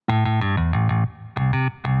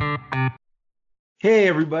Hey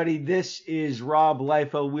everybody, this is Rob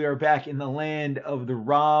Liefeld. We are back in the land of the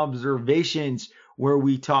Robservations where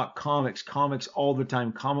we talk comics all the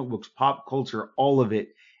time, comic books, pop culture, all of it.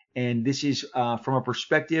 And this is from a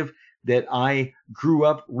perspective that I grew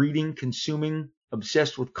up reading, consuming,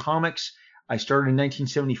 obsessed with comics. I started in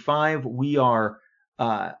 1975. We are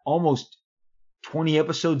almost 20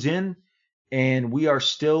 episodes in, and we are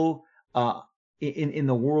still in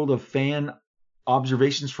the world of fan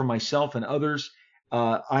observations from myself and others.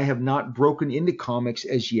 I have not broken into comics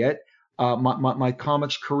as yet. My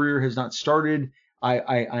comics career has not started.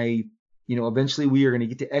 Eventually we are going to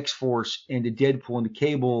get to X Force and to Deadpool and to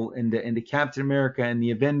Cable and to Captain America and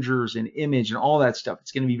the Avengers and Image and all that stuff.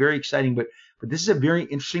 It's going to be very exciting, but this is a very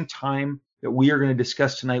interesting time that we are going to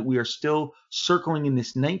discuss tonight. We are still circling in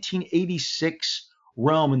this 1986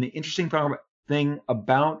 realm, and the interesting thing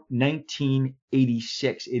about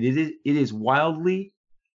 1986, it is widely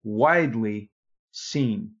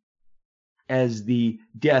seen as the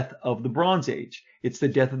death of the Bronze Age. It's the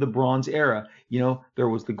death of the Bronze Era. There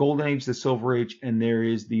was the Golden Age, the Silver Age, and there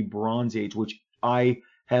is the Bronze Age, which I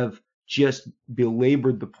have just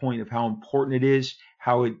belabored the point of how important it is,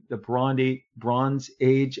 how the Bronze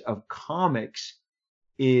Age of comics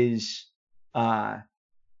is the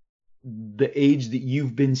age that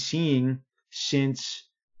you've been seeing since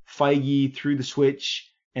Feige threw the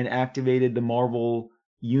switch and activated the Marvel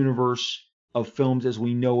universe of films as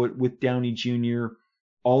we know it with Downey Jr.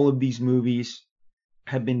 All of these movies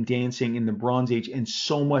have been dancing in the Bronze Age, and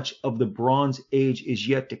so much of the Bronze Age is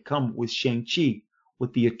yet to come with Shang-Chi,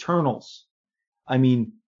 with the Eternals. I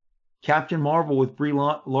mean, Captain Marvel with Brie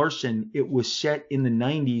Larson, it was set in the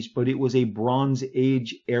 90s, but it was a Bronze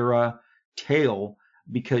Age era tale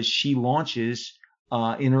because she launches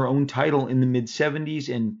in her own title in the mid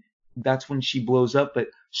 70s, and that's when she blows up. But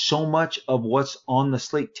so much of what's on the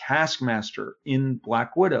slate, Taskmaster in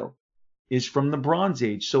Black Widow, is from the Bronze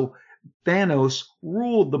Age. So Thanos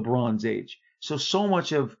ruled the Bronze Age. So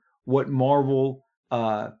much of what Marvel,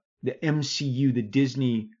 the MCU, the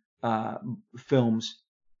Disney films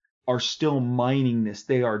are still mining this.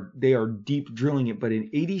 They are deep drilling it. But in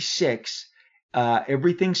 '86,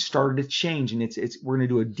 everything started to change, and we're going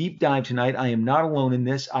to do a deep dive tonight. I am not alone in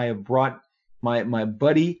this. I have brought my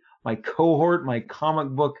buddy, my cohort, my comic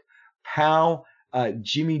book pal,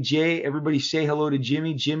 Jimmy J. Everybody say hello to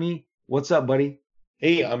Jimmy. Jimmy, what's up, buddy?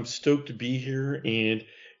 Hey, I'm stoked to be here, and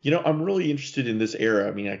I'm really interested in this era.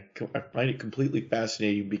 I mean, I find it completely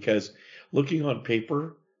fascinating because looking on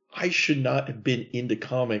paper, I should not have been into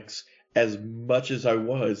comics as much as I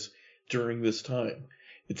was during this time.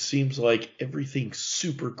 It seems like everything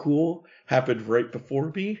super cool happened right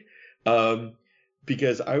before me, um,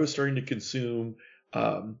 because I was starting to consume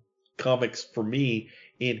um, comics for me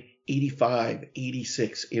in 85,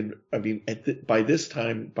 86. I mean, by this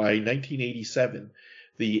time, by 1987,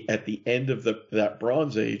 at the end of that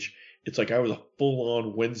Bronze Age, it's like I was a full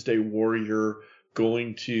on Wednesday warrior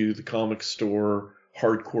going to the comic store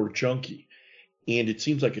hardcore junkie. And it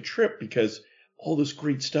seems like a trip because all this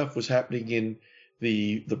great stuff was happening in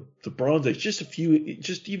the Bronze Age,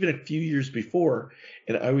 just even a few years before,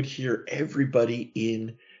 and I would hear everybody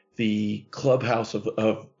in the clubhouse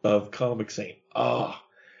of comics saying, "Ah,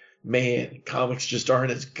 man, comics just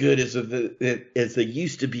aren't as good as they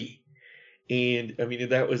used to be." And I mean,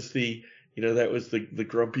 that was the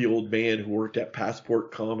grumpy old man who worked at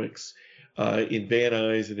Passport Comics in Van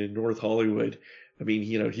Nuys and in North Hollywood. I mean,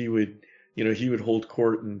 he would hold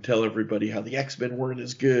court and tell everybody how the X-Men weren't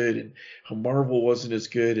as good and how Marvel wasn't as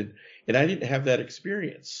good, and I didn't have that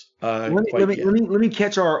experience Let me let quite me let yet. me let me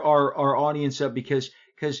catch our audience up because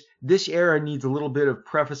this era needs a little bit of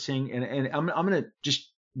prefacing, and I'm gonna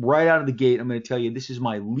just right out of the gate I'm gonna tell you this is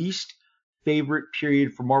my least favorite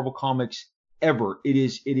period for Marvel Comics ever. It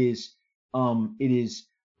is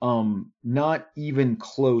not even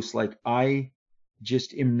close. Like I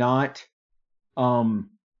just am not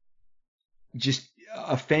um just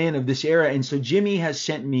a fan of this era. And so Jimmy has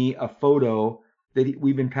sent me a photo that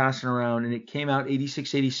we've been passing around, and it came out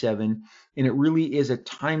 86, 87, and it really is a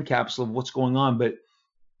time capsule of what's going on. But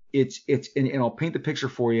and I'll paint the picture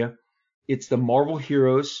for you. It's the Marvel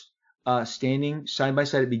heroes standing side by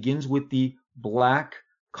side. It begins with the black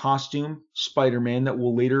costume Spider-Man that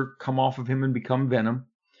will later come off of him and become Venom.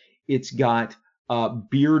 It's got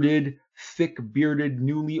thick bearded,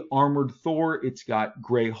 newly armored Thor. It's got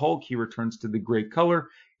Gray Hulk. He returns to the gray color.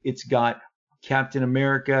 It's got Captain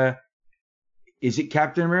America. Is it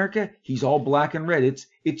Captain America? He's all black and red.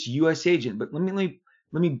 It's U.S. Agent. But let me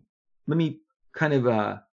kind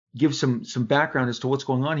of give some background as to what's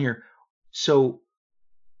going on here. So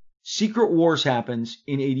Secret Wars happens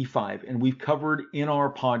in 85, and we've covered in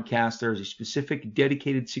our podcast, there's a specific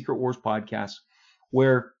dedicated Secret Wars podcast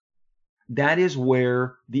where that is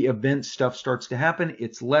where the event stuff starts to happen.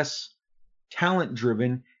 It's less talent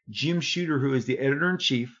driven. Jim Shooter, who is the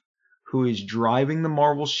editor-in-chief, who is driving the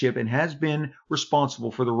Marvel ship and has been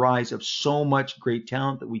responsible for the rise of so much great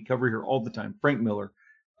talent that we cover here all the time. Frank Miller,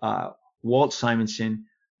 Walt Simonson,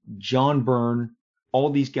 John Byrne, all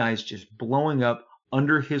these guys just blowing up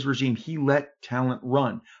under his regime. He let talent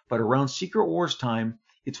run. But around Secret Wars time,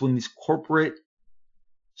 it's when this corporate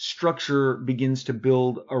structure begins to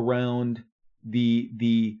build around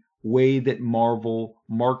the way that Marvel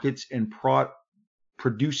markets and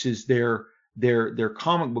produces their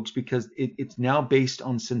comic books, because it's now based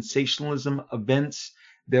on sensationalism, events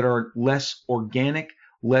that are less organic,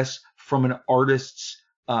 less from an artist's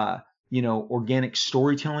organic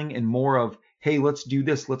storytelling, and more of, hey, let's do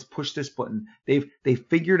this, let's push this button. They've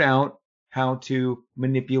figured out how to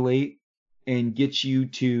manipulate and get you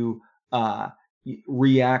to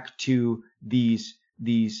react to these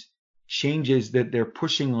changes that they're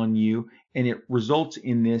pushing on you, and it results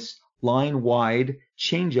in this line-wide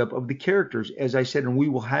change-up of the characters, as I said, and we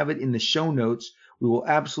will have it in the show notes. We will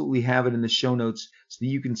absolutely have it in the show notes so that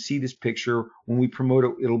you can see this picture. When we promote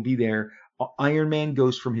it, it'll be there. Iron Man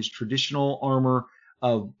goes from his traditional armor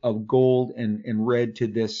of gold and red to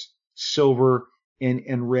this silver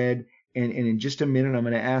and red. And in just a minute, I'm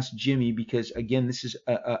going to ask Jimmy, because again, this is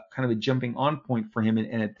a kind of a jumping on point for him.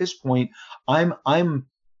 And at this point, I'm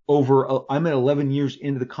at 11 years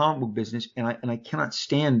into the comic book business, and I cannot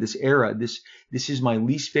stand this era. This is my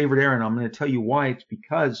least favorite era, and I'm going to tell you why. It's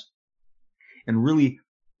because, and really,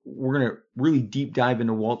 we're going to really deep dive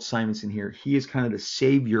into Walt Simonson here. He is kind of the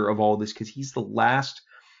savior of all this, because he's the last.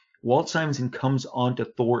 Walt Simonson comes onto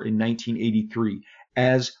Thor in 1983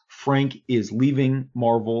 as Frank is leaving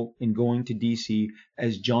Marvel and going to DC,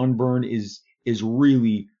 as John Byrne is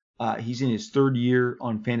really he's in his third year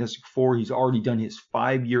on Fantastic Four. He's already done his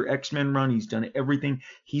 5-year X-Men run. He's done everything.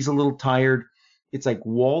 He's a little tired. It's like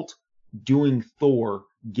Walt doing Thor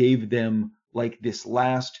gave them like this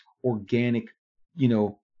last organic,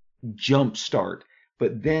 jump start.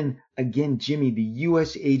 But then again, Jimmy, the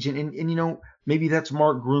U.S. agent, and maybe that's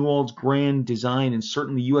Mark Grunwald's grand design, and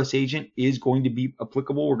certainly U.S. agent is going to be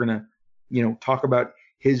applicable. We're going to, talk about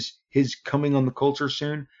his coming on the culture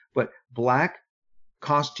soon. But black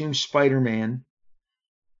costume Spider-Man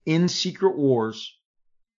in Secret Wars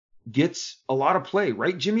gets a lot of play,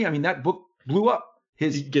 right, Jimmy? I mean, that book blew up.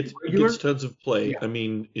 It gets tons of play. Yeah. I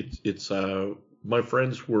mean, it's my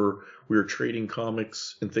friends we were trading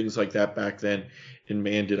comics and things like that back then, and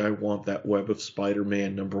man, did I want that Web of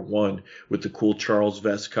Spider-Man #1 with the cool Charles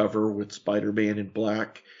Vess cover with Spider-Man in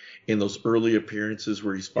black, and those early appearances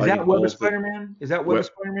where he's fighting. Is that Web of Spider-Man? Is that Web of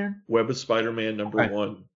Spider-Man? Web of Spider-Man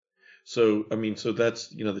 #1. So so that's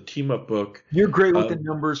the team up book. You're great with the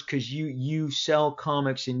numbers, because you sell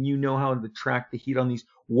comics and you know how to track the heat on these.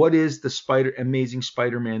 What is the Amazing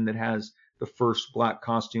Spider-Man that has the first black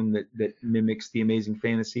costume that mimics the Amazing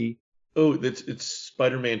Fantasy? Oh, it's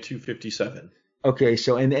Spider-Man 257. Okay,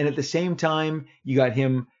 so and at the same time you got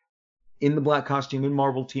him in the black costume in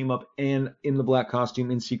Marvel Team Up and in the black costume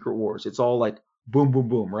in Secret Wars. It's all like boom, boom,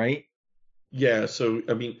 boom, right? Yeah, so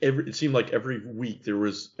I mean, it seemed like every week there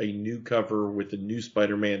was a new cover with a new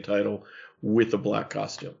Spider-Man title with a black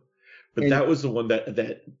costume. But that was the one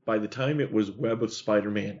that by the time it was Web of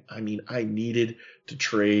Spider-Man, I mean, I needed to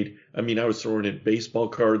trade. I mean, I was throwing in baseball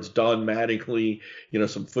cards, Don Mattingly,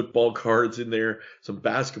 some football cards in there, some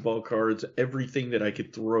basketball cards, everything that I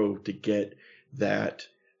could throw to get that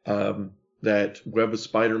Web of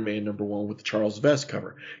Spider-Man #1 with the Charles Vess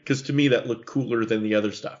cover. Because to me, that looked cooler than the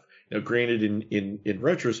other stuff. Now, granted, in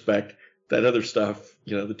retrospect, that other stuff,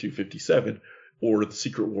 the 257 or the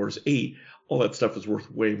Secret Wars 8, all that stuff was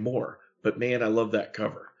worth way more. But man, I love that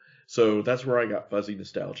cover. So that's where I got fuzzy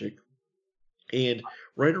nostalgic. And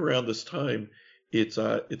right around this time, it's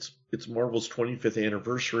Marvel's 25th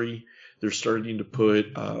anniversary. They're starting to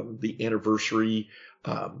put the anniversary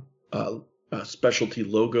specialty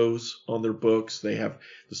logos on their books. They have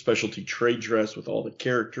the specialty trade dress with all the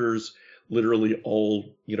characters, literally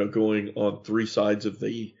all going on three sides of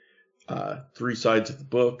the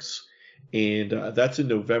books, and that's in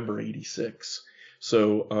November '86.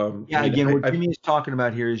 So what Jimmy is talking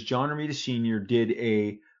about here is John Romita Sr. did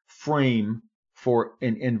a frame for,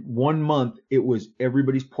 and 1 month it was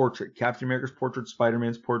everybody's portrait: Captain America's portrait,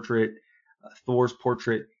 Spider-Man's portrait, Thor's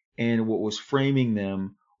portrait, and what was framing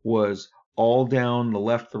them was all down the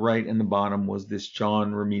left, the right, and the bottom was this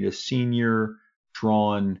John Romita Sr.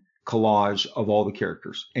 drawn collage of all the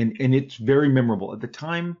characters, and it's very memorable. At the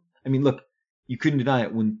time, I mean, look, you couldn't deny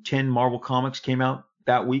it when 10 Marvel comics came out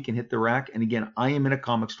that week and hit the rack. And again, I am in a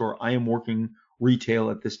comic store. I am working retail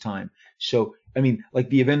at this time. So, I mean, like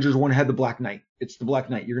the Avengers one had the Black Knight. It's the Black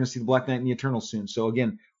Knight. You're going to see the Black Knight in the Eternals soon. So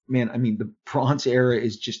again, man, I mean, the Bronze era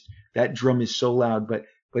is just, that drum is so loud. But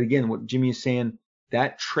again, what Jimmy is saying,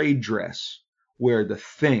 that trade dress where the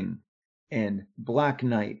Thing and Black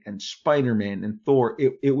Knight and Spider-Man and Thor,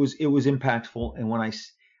 it was impactful. And when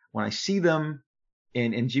I see them,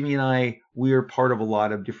 and Jimmy and I, we are part of a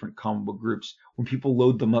lot of different comic book groups. When people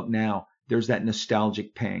load them up now, there's that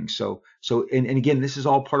nostalgic pang. So and again, this is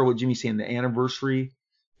all part of what Jimmy's saying, the anniversary.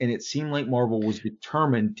 And it seemed like Marvel was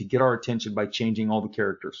determined to get our attention by changing all the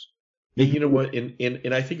characters. You know what?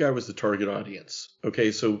 And I think I was the target audience.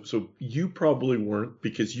 Okay, so you probably weren't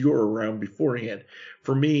because you were around beforehand.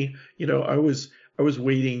 For me, I was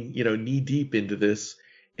wading, knee deep into this,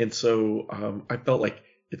 and so I felt like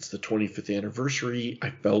it's the 25th anniversary. I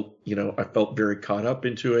felt very caught up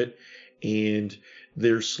into it, and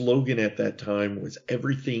their slogan at that time was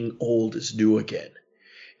 "Everything old is new again,"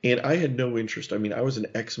 and I had no interest. I mean, I was an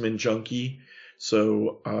X-Men junkie,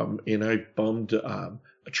 so and I bummed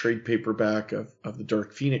a trade paperback of the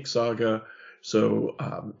Dark Phoenix saga. So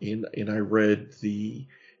and I read the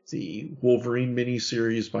Wolverine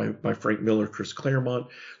miniseries by Frank Miller, Chris Claremont.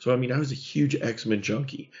 So I mean, I was a huge X-Men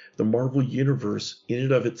junkie. The Marvel Universe in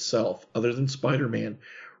and of itself, other than Spider-Man,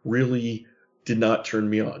 really did not turn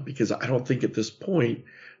me on because I don't think at this point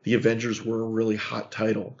the Avengers were a really hot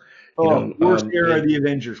title. Worst era of the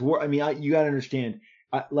Avengers. I mean, you got to understand.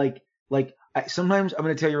 Sometimes I'm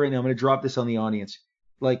going to tell you right now. I'm going to drop this on the audience.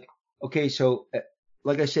 Like, okay, so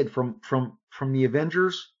like I said, from the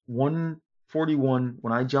Avengers 141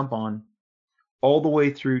 when I jump on, all the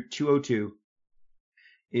way through 202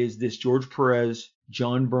 is this George Perez,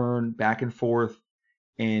 John Byrne back and forth,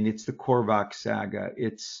 and it's the Korvac saga,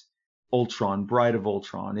 it's Ultron, Bride of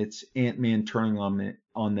Ultron, it's Ant-Man turning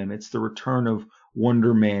on them, it's the return of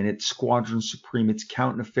Wonder Man, it's Squadron Supreme, it's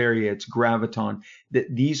Count Nefaria, it's Graviton.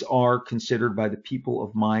 That these are considered by the people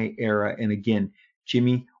of my era, and again,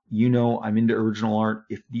 Jimmy, I'm into original art.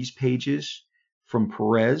 If these pages from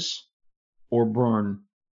Perez or Byrne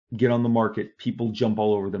get on the market, people jump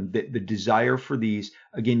all over them. The desire for these,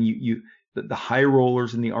 again, the high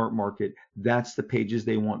rollers in the art market, that's the pages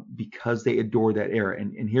they want because they adore that era.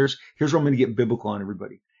 And here's where I'm going to get biblical on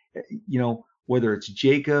everybody. Whether it's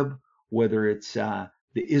Jacob, whether it's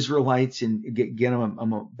the Israelites, and again,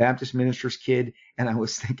 I'm a Baptist minister's kid, and I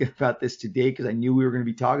was thinking about this today because I knew we were going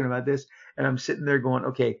to be talking about this, and I'm sitting there going,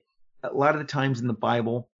 okay, a lot of the times in the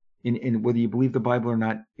Bible, and whether you believe the Bible or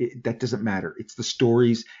not, that doesn't matter. It's the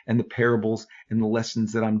stories and the parables and the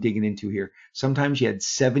lessons that I'm digging into here. Sometimes you had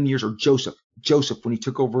 7 years, or Joseph when he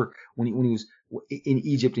took over, when he was in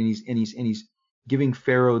Egypt and he's giving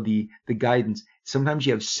Pharaoh the guidance. Sometimes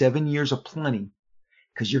you have 7 years of plenty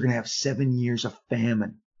because you're going to have 7 years of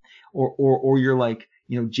famine, or you're like,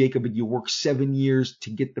 Jacob, and you work 7 years to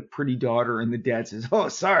get the pretty daughter, and the dad says, oh,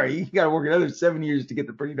 sorry, you got to work another 7 years to get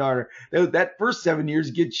the pretty daughter. That first 7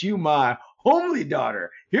 years gets you my homely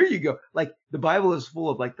daughter. Here you go. Like, the Bible is full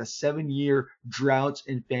of like the 7-year droughts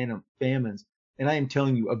and famines. And I am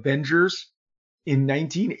telling you, Avengers in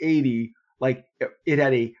 1980, like, it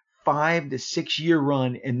had a 5 to 6 year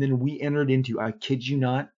run, and then we entered into, I kid you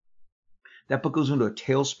not, that book goes into a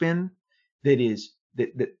tailspin that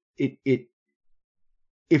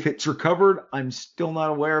if it's recovered, I'm still not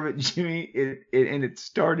aware of it, Jimmy. It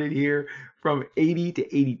started here from 80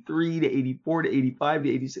 to 83 to 84 to 85 to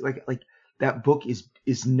 86. Like that book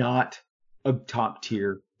is not a top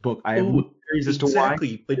tier book. I have no theories as to why.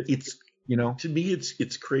 Exactly, but it's to me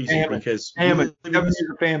it's crazy famine, because 7 years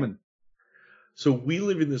of famine. So we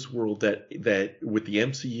live in this world that with the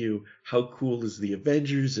MCU, how cool is the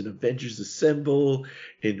Avengers and Avengers Assemble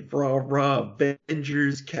and rah rah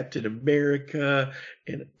Avengers, Captain America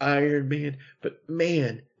and Iron Man. But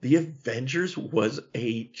man, the Avengers was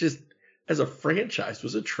just as a franchise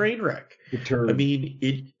was a train wreck. I mean,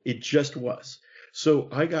 it just was. So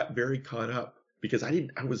I got very caught up because I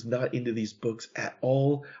was not into these books at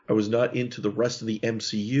all. I was not into the rest of the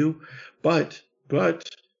MCU, but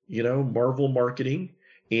Marvel marketing,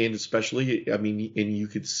 and especially, I mean, and you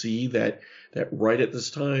could see that right at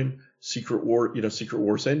this time, Secret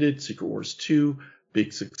Wars ended, Secret Wars 2,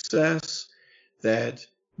 big success, that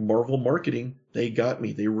Marvel marketing, they got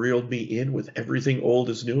me. They reeled me in with everything old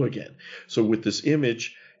is new again. So with this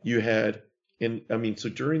image, so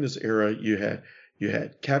during this era, you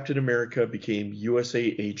had Captain America became USA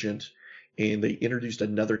agent, and they introduced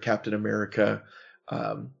another Captain America,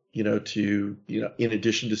 in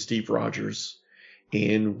addition to Steve Rogers.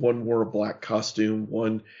 and one wore a black costume,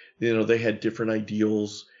 one, they had different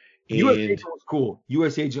ideals, U.S. and Agent was cool.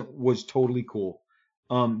 U.S. Agent was totally cool.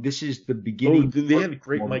 This is the oh, beginning they part had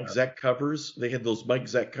great of Mike America. Zeck covers. They had those Mike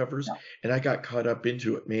Zeck covers, and I got caught up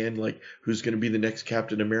into it, man. Like, who's going to be the next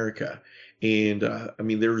Captain America? And I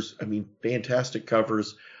mean, fantastic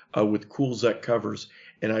covers with cool Zeck covers,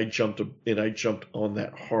 and I jumped on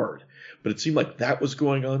that hard. But it seemed like that was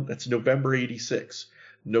going on. That's November '86.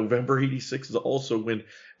 November '86 is also when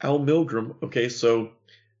Al Milgrom. Okay, so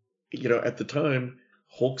at the time,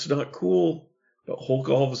 Hulk's not cool, but Hulk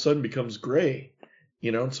all of a sudden becomes gray,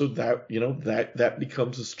 and so that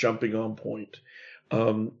becomes this jumping on point.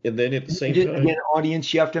 And then at the same Again, time,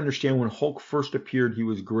 audience, you have to understand when Hulk first appeared, he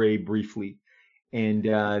was gray briefly, and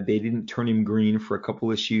they didn't turn him green for a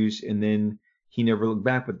couple issues, and then he never looked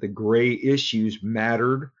back. But the gray issues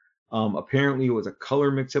mattered. Apparently, it was a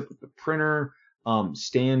color mix-up with the printer.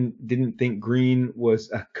 Stan didn't think green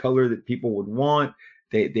was a color that people would want.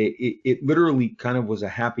 It literally kind of was a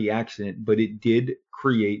happy accident, but it did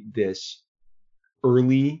create this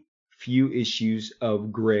early few issues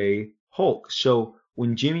of gray Hulk. So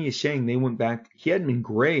when Jimmy is saying they went back, he hadn't been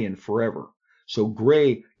gray in forever. So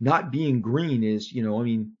gray not being green is, I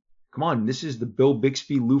mean, come on, this is the Bill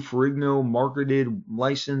Bixby, Lou Ferrigno marketed,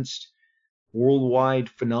 licensed, worldwide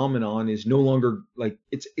phenomenon is no longer like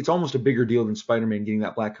it's almost a bigger deal than Spider-Man getting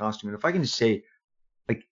that black costume. And if I can just say,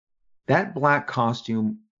 like, that black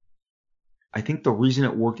costume, I think the reason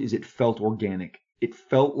it worked is it felt organic. It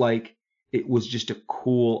felt like it was just a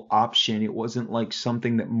cool option. It wasn't like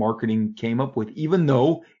something that marketing came up with, even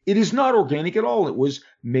though it is not organic at all. It was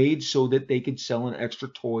made so that they could sell an extra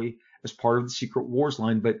toy as part of the Secret Wars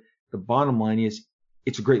line. But the bottom line is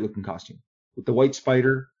it's a great looking costume with the white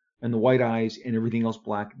spider and the white eyes and everything else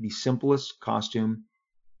black. The simplest costume.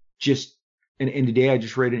 And today I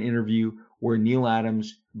just read an interview where Neil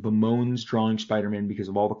Adams bemoans drawing Spider-Man because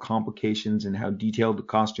of all the complications and how detailed the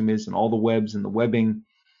costume is and all the webs and the webbing.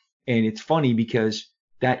 And it's funny because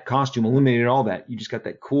that costume eliminated all that. You just got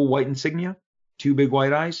that cool white insignia, two big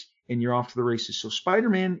white eyes, and you're off to the races. So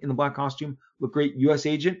Spider-Man in the black costume looked great. U.S.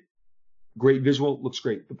 Agent, great visual, looks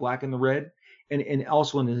great. The black and the red. And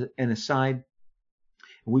also an aside,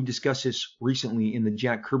 we've discussed this recently in the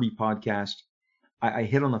Jack Kirby podcast. I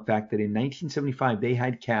hit on the fact that in 1975 they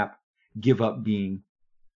had Cap give up being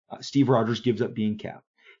Steve Rogers gives up being Cap.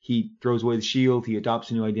 He throws away the shield. He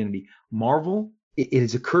adopts a new identity. Marvel, it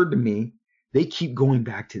has occurred to me, they keep going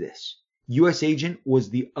back to this. U.S. Agent was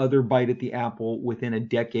the other bite at the apple within a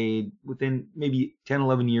decade, within maybe 10,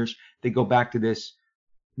 11 years. They go back to this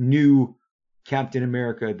new Captain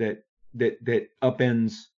America that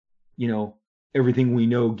upends, everything we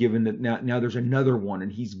know, given that now there's another one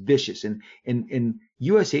and he's vicious. And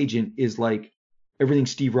U.S. Agent is like everything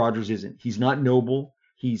Steve Rogers isn't. He's not noble.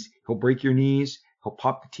 He'll break your knees. He'll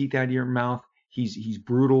pop the teeth out of your mouth. He's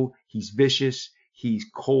brutal. He's vicious. He's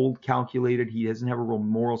cold, calculated. He doesn't have a real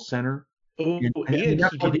moral center. oh, And I mean,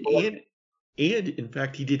 that's why people like him. and in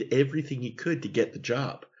fact, he did everything he could to get the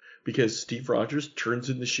job because Steve Rogers turns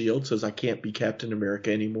in the shield, says, I can't be Captain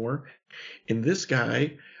America anymore. And this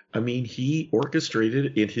guy, I mean, he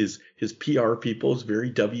orchestrated, and his PR people is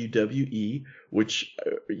very WWE, which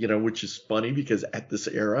which is funny because at this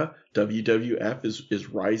era, WWF is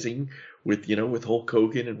rising with Hulk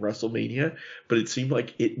Hogan and WrestleMania, but it seemed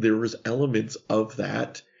like there was elements of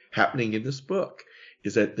that happening in this book.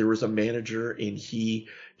 Is that there was a manager and he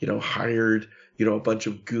hired a bunch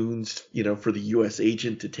of goons for the U.S.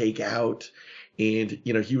 Agent to take out, and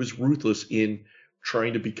he was ruthless in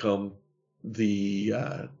trying to become the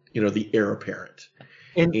the heir apparent.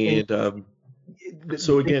 And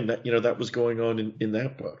so again, that was going on in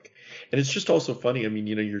that book. And it's just also funny. I mean,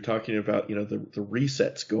 you're talking about the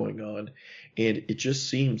resets going on, and it just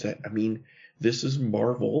seems that, I mean, this is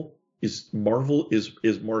Marvel is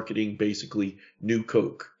marketing basically new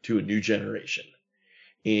Coke to a new generation.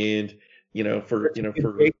 And for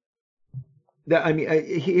that. I mean,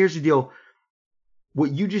 here's the deal.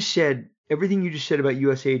 What you just said, everything you just said about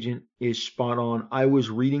U.S. Agent is spot on. I was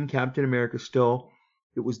reading Captain America still.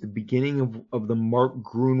 It was the beginning of the Mark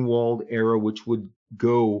Grunwald era, which would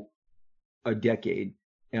go a decade.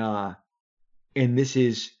 And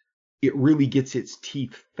it really gets its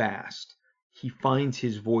teeth fast. He finds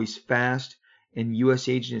his voice fast, and U.S.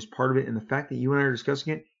 Agent is part of it. And the fact that you and I are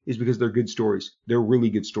discussing it is because they're good stories. They're really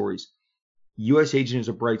good stories. U.S. Agent is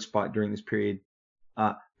a bright spot during this period.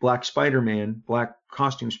 Black Spider-Man, black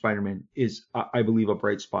costume Spider-Man is, I believe, a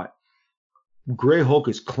bright spot. Gray Hulk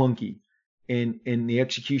is clunky, and the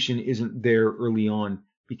execution isn't there early on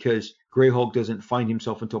because Gray Hulk doesn't find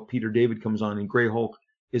himself until Peter David comes on, and Gray Hulk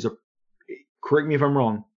is Correct me if I'm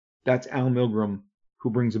wrong. That's Al Milgrom who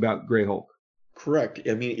brings about Grey Hulk. Correct.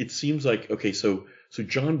 I mean, it seems like okay. So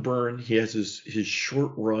John Byrne, he has his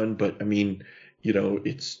short run, but I mean,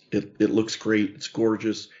 it looks great. It's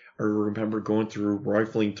gorgeous. I remember going through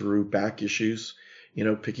rifling through back issues,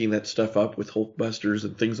 picking that stuff up with Hulkbusters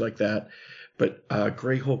and things like that. But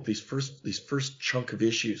Grey Hulk, these first chunk of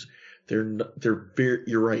issues, they're very.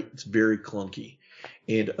 You're right. It's very clunky,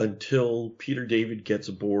 and until Peter David gets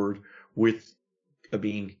aboard with, I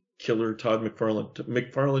mean, killer Todd McFarlane.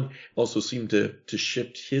 McFarlane also seemed to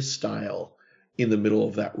shift his style in the middle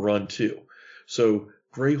of that run too. So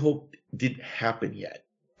Grey Hulk didn't happen yet.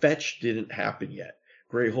 Fetch didn't happen yet.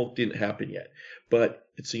 Grey Hulk didn't happen yet. But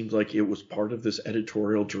it seems like it was part of this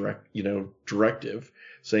editorial directive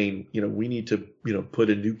saying, we need to, put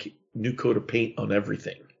a new coat of paint on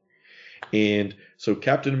everything. And so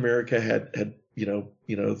Captain America had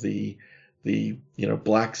the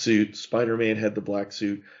black suit. Spider-Man had the black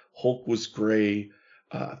suit. Hulk was gray.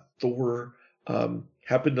 Thor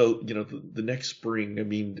happened to the next spring. I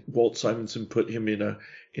mean, Walt Simonson put him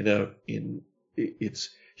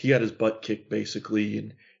he got his butt kicked basically,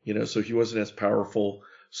 and so he wasn't as powerful.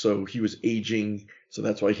 So he was aging. So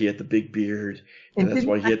that's why he had the big beard, and that's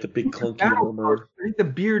why he had the big clunky armor. I think the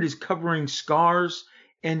beard is covering scars,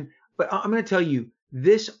 but I'm going to tell you,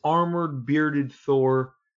 this armored bearded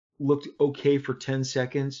Thor looked okay for 10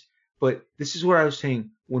 seconds, but this is what I was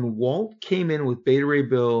saying. When Walt came in with Beta Ray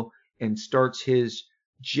Bill and starts his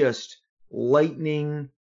just lightning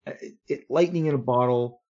in a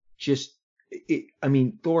bottle,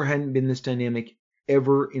 Thor hadn't been this dynamic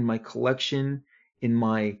ever in my collection, in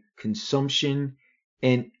my consumption,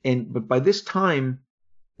 but by this time,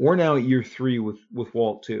 we're now at year 3 with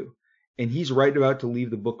Walt too, and he's right about to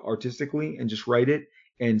leave the book artistically and just write it,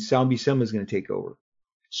 and Sal Buscema is going to take over.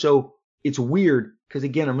 So it's weird because,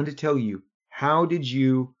 again, I'm going to tell you, I'm going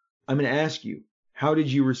to ask you, how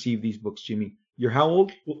did you receive these books, Jimmy? You're how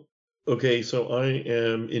old? Okay, so I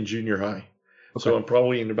am in junior high. Okay. So I'm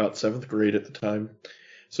probably in about 7th grade at the time.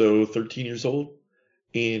 So 13 years old,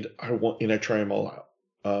 and I try them all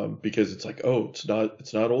out because it's like, oh, it's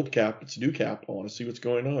not old Cap, it's new Cap. I want to see what's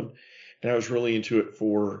going on, and I was really into it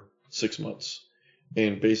for 6 months,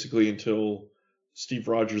 and basically until Steve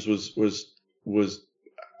Rogers was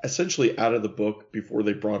essentially out of the book before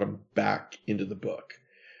they brought him back into the book.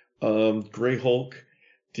 Grey Hulk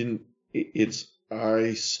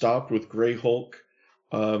I stopped with Grey Hulk.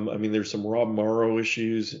 There's some Rob Morrow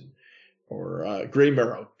issues or Grey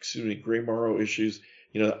Morrow issues.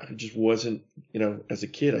 I just wasn't, as a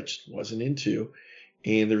kid, I just wasn't into.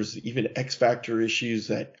 And there's even X Factor issues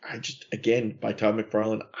that again, by Todd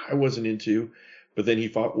McFarlane, I wasn't into. But then he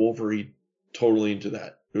fought Wolverine, totally into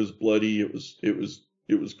that. It was bloody. It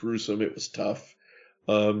was gruesome. It was tough.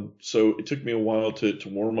 So it took me a while to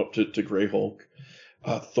warm up to Grey Hulk.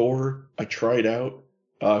 Thor, I tried out,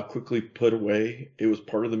 quickly put away. It was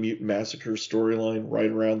part of the Mutant Massacre storyline right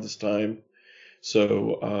around this time.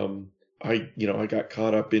 So I got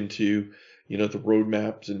caught up into the road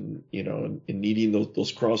maps and and needing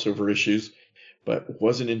those crossover issues, but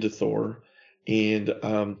wasn't into Thor. And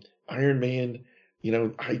Iron Man,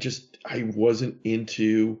 I wasn't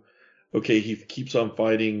into. Okay, he keeps on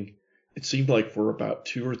fighting. It seemed like for about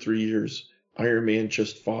 2 or 3 years, Iron Man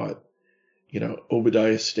just fought,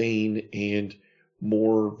 Obadiah Stane and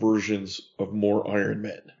more versions of more Iron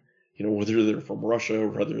Men. Whether they're from Russia or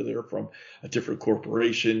whether they're from a different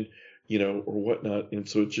corporation, or whatnot. And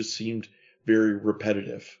so it just seemed very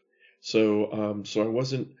repetitive. So I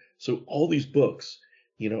wasn't. So all these books,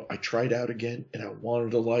 I tried out again, and I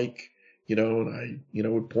wanted to and I,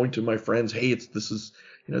 would point to my friends, hey,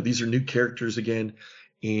 these are new characters again,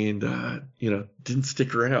 and didn't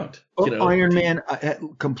stick around. Iron Man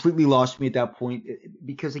completely lost me at that point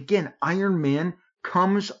because, again, Iron Man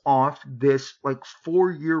comes off this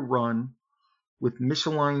 4-year run with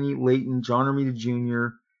Michelinie, Layton, John Romita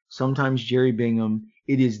Jr., sometimes Jerry Bingham.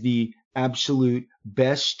 It is the absolute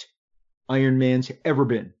best Iron Man's ever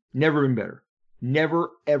been. Never been better.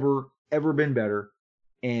 Never, ever, ever been better.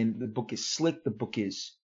 And the book is slick. The book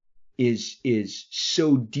is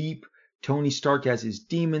so deep. Tony Stark has his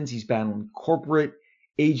demons. He's battling corporate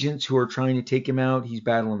agents who are trying to take him out. He's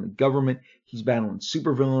battling the government. He's battling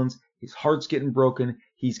supervillains. His heart's getting broken.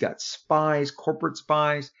 He's got spies, corporate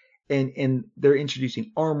spies, and they're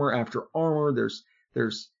introducing armor after armor. There's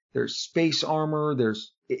space armor.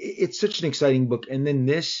 It's such an exciting book. And then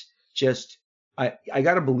this I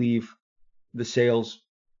gotta believe the sales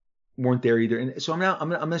weren't there either. And so I'm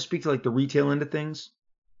gonna speak to the retail end of things.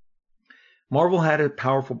 Marvel had a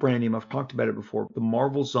powerful brand name. I've talked about it before. The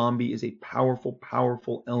Marvel Zombie is a powerful,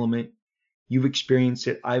 powerful element. You've experienced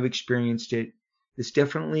it. I've experienced it. This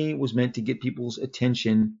definitely was meant to get people's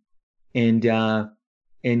attention, and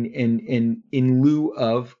in lieu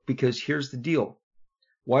of, because here's the deal.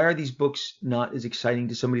 Why are these books not as exciting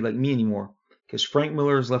to somebody like me anymore? Because Frank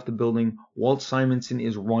Miller has left the building. Walt Simonson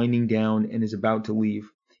is winding down and is about to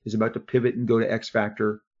leave, is about to pivot and go to X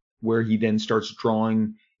Factor, where he then starts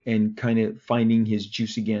drawing and kind of finding his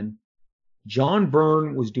juice again. John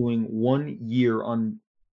Byrne was doing 1 year on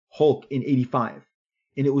Hulk in '85,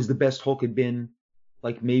 and it was the best Hulk had been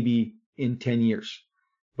like maybe in 10 years.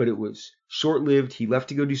 But it was short-lived. He left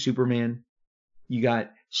to go do Superman. You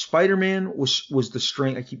got Spider-Man was the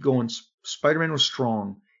strength. I keep going. Spider-Man was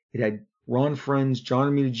strong. It had Ron Frenz,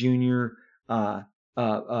 John Romita Jr.,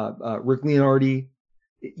 Rick Leonardi.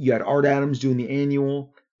 You had Art Adams doing the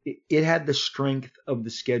annual. It had the strength of the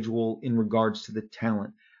schedule in regards to the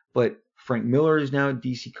talent. But Frank Miller is now at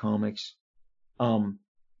DC Comics.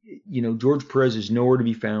 George Perez is nowhere to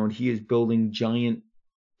be found. He is building giant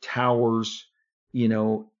towers,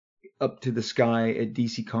 up to the sky at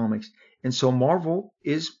DC Comics. And so Marvel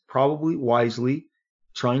is probably wisely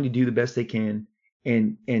trying to do the best they can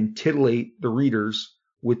and titillate the readers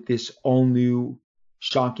with this all new,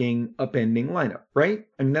 shocking, upending lineup, right?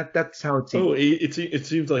 I mean, that's how it seems. Oh, it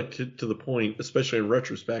seems like to the point, especially in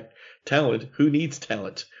retrospect, talent. Who needs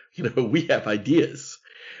talent? We have ideas,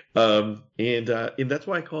 and that's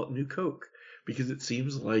why I call it New Coke, because it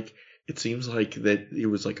seems like that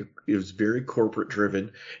it was very corporate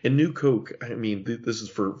driven. And New Coke, I mean, this is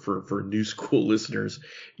for new school listeners.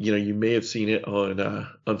 You may have seen it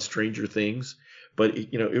on Stranger Things, but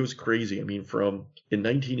it was crazy. I mean, in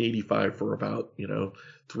 1985 for about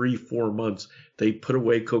 3-4 months, they put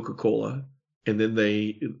away Coca-Cola, and then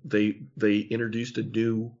they introduced a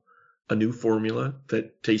new formula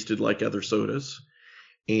that tasted like other sodas,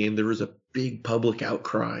 and there was a big public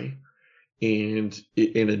outcry and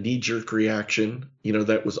a knee-jerk reaction,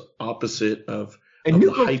 that was opposite of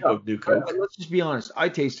the hype of New Coke. Let's just be honest. I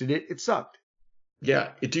tasted it. It sucked. Yeah,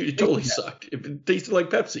 it totally sucked. It tasted like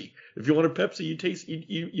Pepsi. If you want a Pepsi,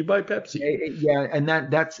 you buy Pepsi. Yeah, and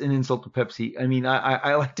that's an insult to Pepsi. I mean,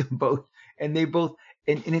 I liked them both, and they both,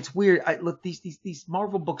 and it's weird. Look, these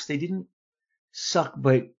Marvel books, they didn't suck,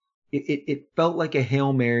 but it felt like a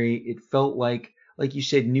Hail Mary. It felt like you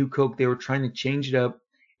said, New Coke. They were trying to change it up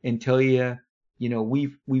and tell you,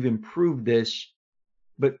 we've improved this,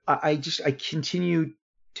 but I continue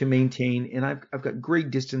to maintain, and I've got great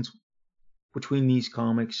distance between these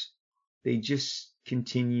comics. They just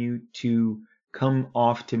continue to come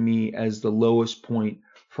off to me as the lowest point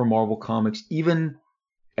for Marvel Comics. Even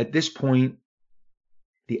at this point,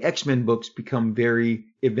 the X-Men books become very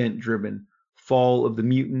event-driven. Fall of the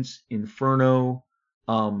Mutants, Inferno.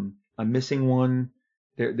 I'm missing one.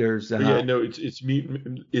 There's it's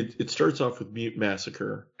Mutant. It starts off with Mutant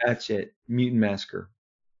Massacre. That's it, Mutant Massacre.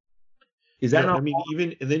 Is that not? I mean,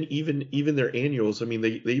 even their annuals. I mean,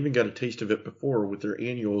 they even got a taste of it before with their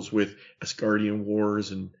annuals with Asgardian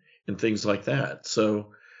Wars and things like that.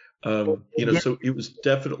 So, so it was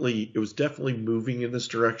definitely moving in this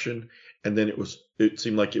direction, and then it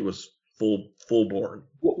seemed like it was full born.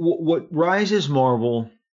 What rises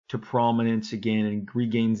Marvel to prominence again and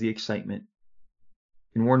regains the excitement,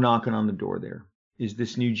 and we're knocking on the door there, is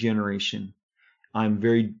this new generation. I'm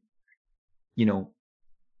very,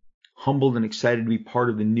 humbled and excited to be part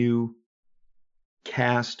of the new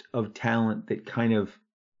cast of talent that kind of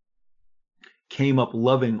came up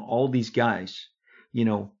loving all these guys.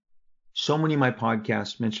 So many of my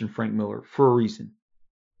podcasts mention Frank Miller for a reason.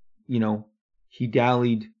 He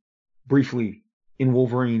dallied briefly in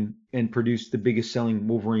Wolverine and produced the biggest selling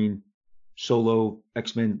Wolverine solo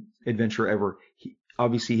X-Men adventure ever.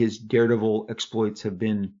 Obviously his Daredevil exploits have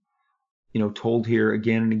been, told here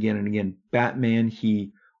again and again and again. Batman,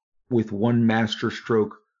 he, with one master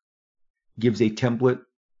stroke, gives a template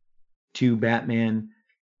to Batman,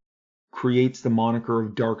 creates the moniker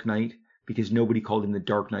of Dark Knight, because nobody called him the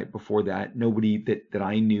Dark Knight before that. Nobody that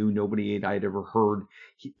I knew, nobody I'd ever heard.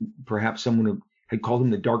 Perhaps someone had called him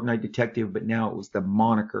the Dark Knight Detective, but now it was the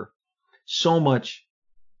moniker. So much.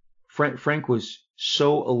 Frank was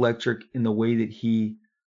so electric in the way that he,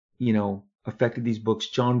 affected these books.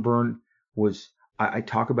 John Byrne was, I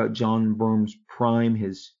talk about John Byrne's prime,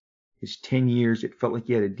 his 10 years. It felt like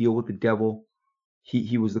he had to deal with the devil.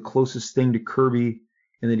 He was the closest thing to Kirby,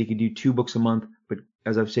 and that he could do 2 books a month. But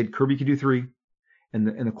as I've said, Kirby could do 3, and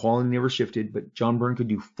the quality never shifted. But John Byrne could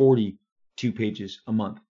do 42 pages a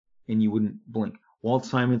month, and you wouldn't blink. Walt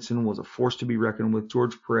Simonson was a force to be reckoned with.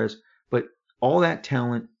 George Perez, but all that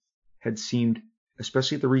talent had seemed,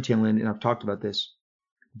 especially at the retail end, and I've talked about this,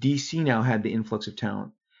 DC now had the influx of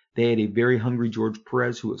talent. They had a very hungry George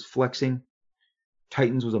Perez who was flexing.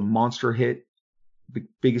 Titans was a monster hit.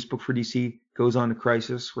 Biggest book for DC. Goes on to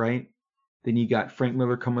Crisis, right? Then you got Frank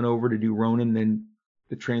Miller coming over to do Ronin, then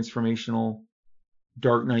the transformational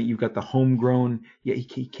Dark Knight. You've got the homegrown. Yeah,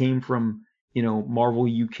 he came from, Marvel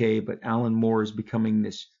UK, but Alan Moore is becoming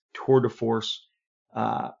this tour de force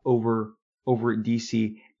over at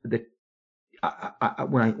DC.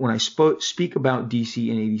 When I speak about DC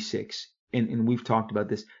in '86, and we've talked about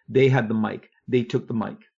this, they had the mic. They took the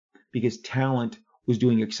mic because talent was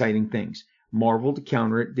doing exciting things. Marvel, to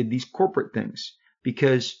counter it, did these corporate things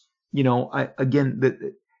because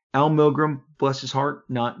Al Milgrom, bless his heart,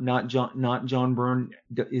 not John Byrne,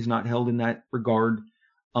 is not held in that regard.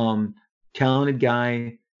 Talented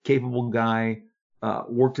guy, capable guy,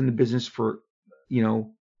 worked in the business for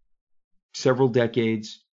several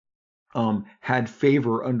decades. Had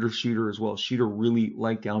favor under Shooter as well. Shooter really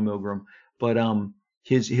liked Al Milgrom, but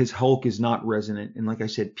his Hulk is not resonant. And like I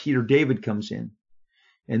said, Peter David comes in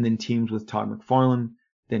and then teams with Todd McFarlane,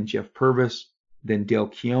 then Jeff Purvis, then Dale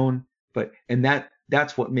Keown. And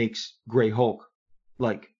that's what makes Grey Hulk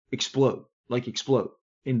explode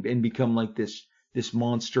and become like this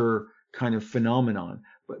monster kind of phenomenon.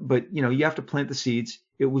 But you have to plant the seeds.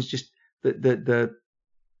 It was just the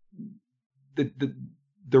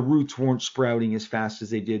roots weren't sprouting as fast as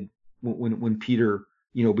they did when Peter,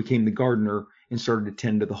 became the gardener and started to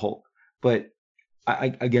tend to the Hulk. But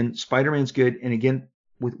again, Spider-Man's good. And again,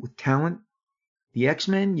 with talent, the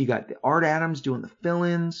X-Men, you got the Art Adams doing the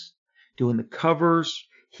fill-ins, doing the covers.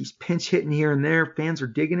 He's pinch hitting here and there. Fans are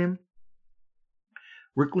digging him.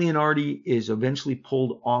 Rick Leonardi is eventually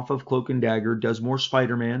pulled off of Cloak and Dagger, does more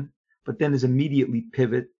Spider-Man, but then is immediately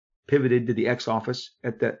pivoted to the X-Office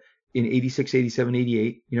in 86, 87,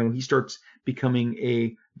 88. He starts becoming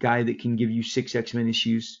a guy that can give you 6 X-Men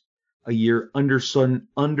issues a year. Undersung,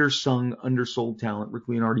 undersold talent. Rick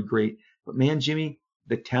Leonardi, great. But man, Jimmy,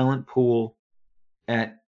 the talent pool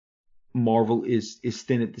at Marvel is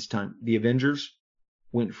thin at this time. The Avengers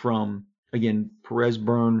went from, again, Perez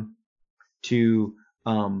Byrne to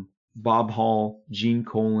Bob Hall, Gene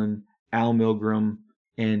Colan, Al Milgrom,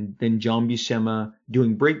 and then John Buscema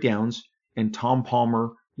doing breakdowns, and Tom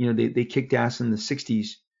Palmer. They kicked ass in the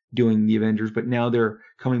 60s doing the Avengers, but now they're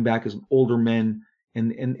coming back as older men,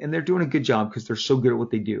 and they're doing a good job because they're so good at what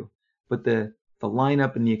they do. But the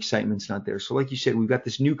lineup and the excitement's not there. So like you said, we've got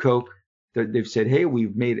this new Coke. They've said, hey,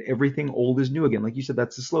 we've made everything old is new again. Like you said,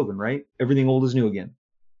 that's the slogan, right? Everything old is new again.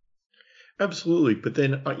 Absolutely. But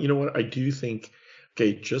then, you know what? I do think,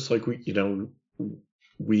 okay, just like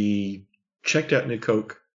we checked out New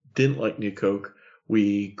Coke, didn't like New Coke.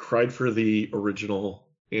 We cried for the original,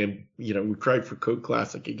 and we cried for Coke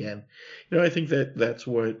Classic again. I think that's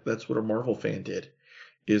what a Marvel fan did,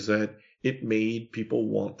 is that it made people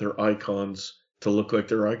want their icons to look like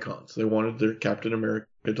their icons. They wanted their Captain America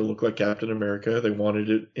to look like Captain America. They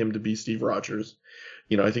wanted him to be Steve Rogers.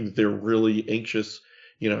 I think they're really anxious.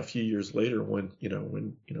 A few years later, when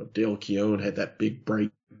Dale Keown had that big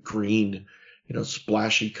bright green,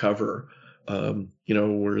 splashy cover,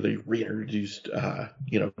 where they reintroduced,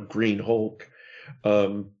 Green Hulk,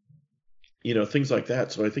 things like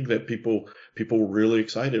that. So I think that people were really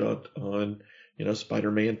excited on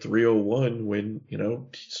Spider-Man 301 when,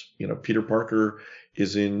 Peter Parker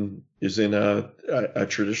is in a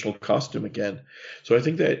traditional costume again. So I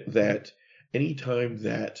think that anytime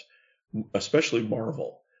that, especially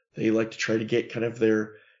Marvel, they like to try to get kind of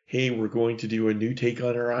their, hey, we're going to do a new take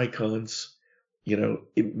on our icons.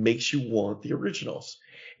 It makes you want the originals.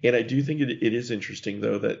 And I do think it is interesting,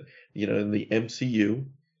 though, that, in the MCU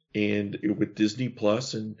and with Disney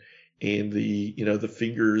Plus and the, the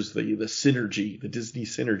fingers, the synergy, the Disney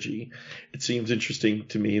synergy, it seems interesting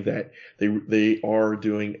to me that they are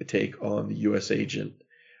doing a take on the U.S. Agent,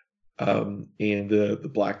 and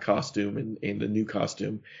the black costume and the new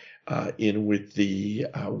costume, in with the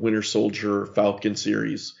Winter Soldier Falcon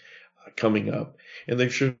series coming up, and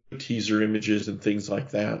they've shown teaser images and things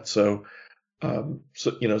like that. So I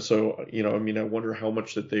wonder how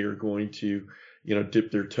much that they are going to,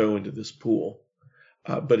 dip their toe into this pool.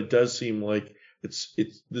 But it does seem like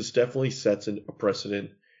this definitely sets a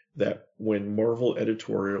precedent that when Marvel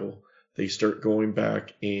editorial, they start going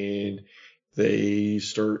back and they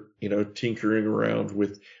start, tinkering around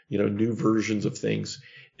with, new versions of things.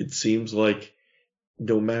 It seems like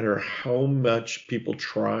no matter how much people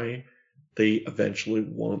try, they eventually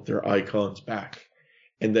want their icons back.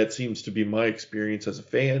 And that seems to be my experience as a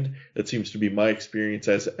fan. That seems to be my experience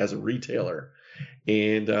as a retailer.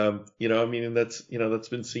 And, and that's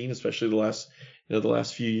been seen, especially the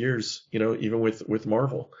last few years, even with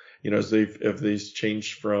Marvel. as they've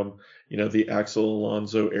changed from, the Axel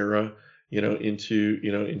Alonso era, into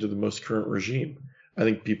the most current regime. I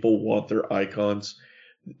think people want their icons.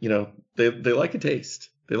 They like a taste.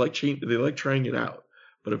 They like trying it out,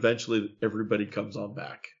 but eventually everybody comes on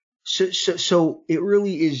back. So it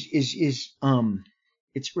really is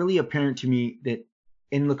it's really apparent to me that,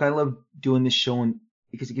 and look, I love doing this show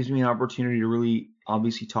because it gives me an opportunity to really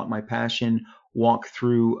obviously talk my passion, walk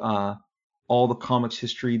through all the comics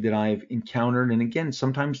history that I've encountered, and again,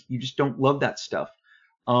 sometimes you just don't love that stuff,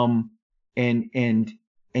 and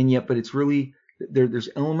yet, but it's really there's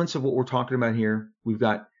elements of what we're talking about here. We've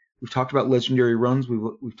talked about legendary runs.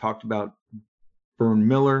 We've talked about Vern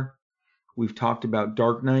Miller. We've talked about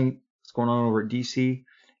Dark Knight, what's going on over at DC,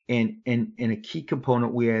 and a key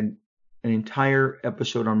component, we had an entire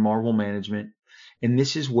episode on Marvel management, and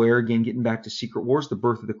this is where, again, getting back to Secret Wars, the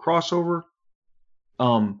birth of the crossover.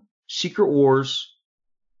 Secret Wars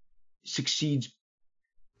succeeds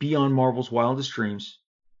beyond Marvel's wildest dreams.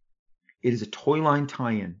 It is a toy line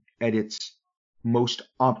tie-in at its most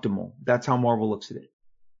optimal. That's how Marvel looks at it.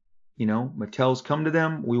 Mattel's come to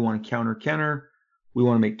them. We want to counter Kenner. We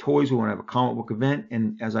want to make toys. We want to have a comic book event.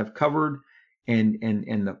 And as I've covered, and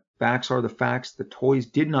the facts are the facts, the toys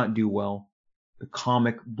did not do well. The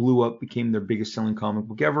comic blew up, became their biggest selling comic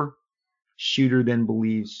book ever. Shooter then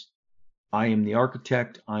believes, I am the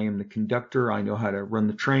architect. I am the conductor. I know how to run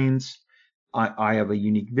the trains. I have a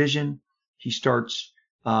unique vision. He starts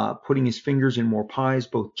putting his fingers in more pies.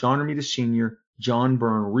 Both John Romita Sr., John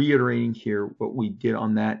Byrne, reiterating here what we did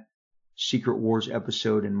on that Secret Wars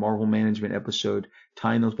episode and Marvel Management episode,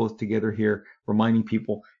 tying those both together here, reminding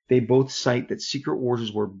people they both cite that Secret Wars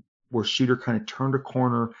is where Shooter kind of turned a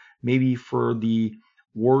corner, maybe for the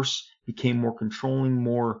worse, became more controlling,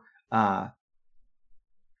 more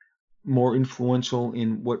influential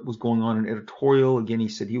in what was going on in editorial. Again, he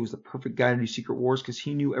said he was the perfect guy to do Secret Wars because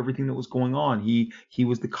he knew everything that was going on. He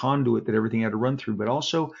was the conduit that everything had to run through. But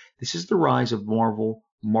also, this is the rise of Marvel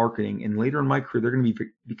marketing, and later in my career they're going to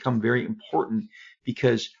become very important,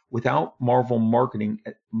 because without Marvel marketing,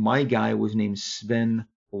 my guy was named Sven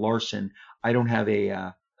Larson. I don't have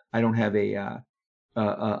a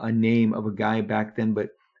name of a guy back then, but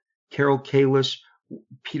Carol Kalis,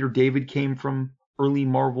 Peter David came from early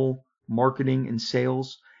Marvel marketing and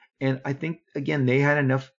sales, and I think again they had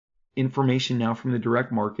enough information now from the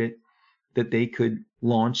direct market that they could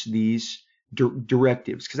launch these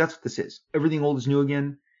directives, because that's what this is. Everything old is new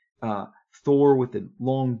again. Thor with a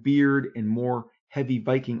long beard and more heavy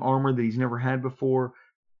Viking armor that he's never had before.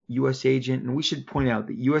 U.S. Agent, and we should point out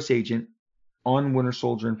that U.S. Agent on Winter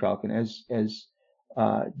Soldier and Falcon, as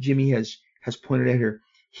Jimmy has pointed out here,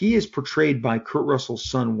 he is portrayed by Kurt Russell's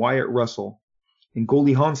son Wyatt Russell and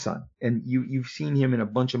Goldie Hawn's son, and you've seen him in a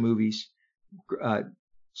bunch of movies.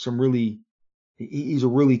 He's a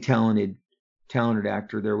really talented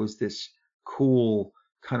actor. There was this cool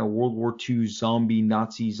kind of World War II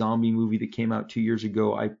Nazi zombie movie that came out 2 years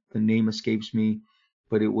ago. The name escapes me,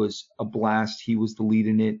 but it was a blast. He was the lead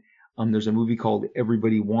in it. There's a movie called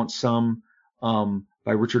Everybody Wants Some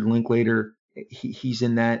by Richard Linklater. He's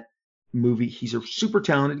in that movie. He's a super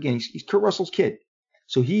talented. Again, he's Kurt Russell's kid,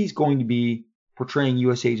 so he's going to be portraying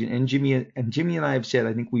U.S. Agent. And Jimmy and I have said,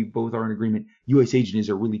 I think we both are in agreement, U.S. Agent is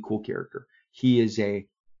a really cool character. He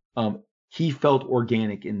felt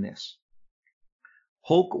organic in this.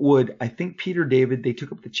 Hulk would, I think Peter David, they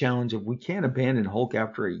took up the challenge of, we can't abandon Hulk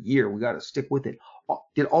after a year. We got to stick with it.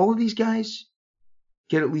 Did all of these guys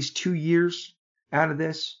get at least 2 years out of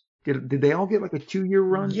this? Did they all get like a 2-year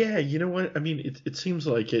run? Yeah, you know what? I mean, it seems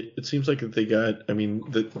like it. It seems like they got. I mean,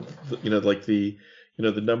 the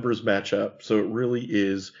numbers match up. So it really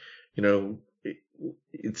is.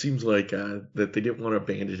 It seems like that they didn't want to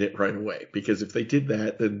abandon it right away, because if they did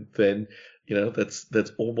that, then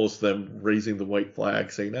that's almost them raising the white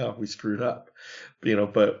flag, saying, "No, we screwed up."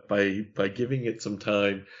 But by giving it some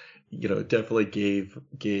time, it definitely gave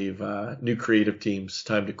new creative teams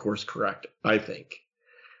time to course correct, I think,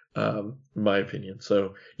 in my opinion.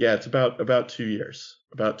 So yeah, it's about 2 years.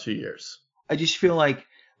 About 2 years. I just feel like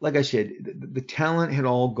I said, the talent had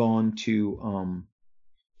all gone to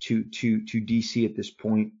DC at this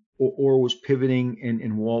point, or was pivoting,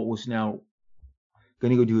 and Walt was now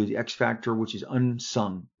going to go do his X Factor, which is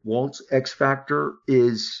unsung. Walt's X Factor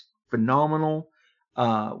is phenomenal.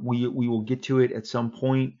 We will get to it at some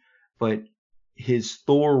point, but his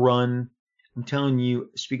Thor run, I'm telling you,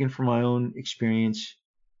 speaking from my own experience,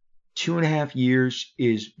 2.5 years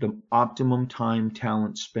is the optimum time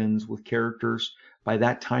talent spends with characters. By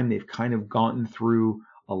that time, they've kind of gotten through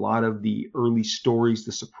a lot of the early stories,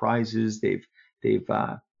 the surprises. They've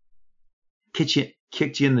kicked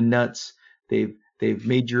you in the nuts. They've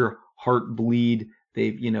made your heart bleed.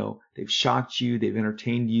 They've shocked you. They've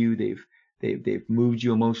entertained you. They've moved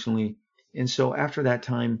you emotionally. And so after that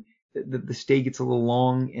time, the stay gets a little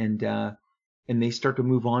long, and they start to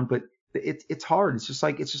move on. But it's hard. It's just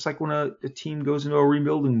like when a team goes into a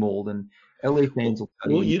rebuilding mold, and LA fans will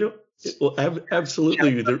tell Well, you.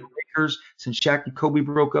 Absolutely. Lakers, since Shaq and Kobe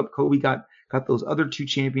broke up, Kobe got those other 2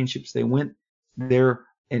 championships. They went there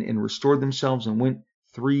and restored themselves and went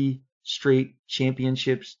 3 straight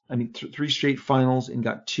championships. I mean, 3 straight finals, and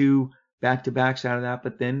got 2 back-to-backs out of that.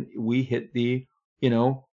 But then we hit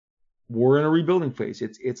we're in a rebuilding phase.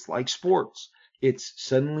 It's like sports. It's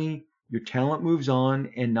suddenly your talent moves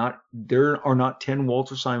on, and there are not 10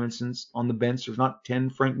 Walter Simonsons on the bench. There's not 10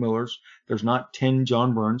 Frank Millers. There's not 10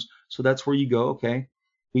 John Burns. So that's where you go, okay,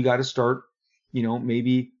 we got to start,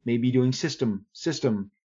 maybe doing system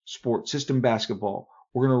sport, system basketball.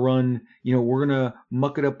 We're going to run, we're going to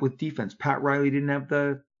muck it up with defense. Pat Riley didn't have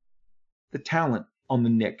the talent on the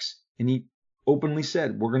Knicks, and he openly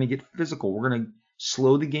said, we're going to get physical. We're going to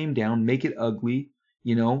slow the game down, make it ugly,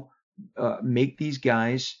 make these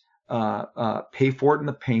guys pay for it in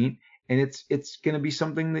the paint. And it's going to be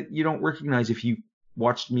something that you don't recognize if you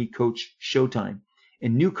watched me coach Showtime.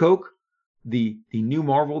 And New Coke, the new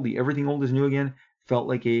Marvel, the everything old is new again, felt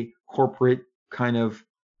like a corporate kind of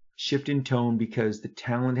shift in tone because the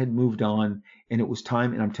talent had moved on and it was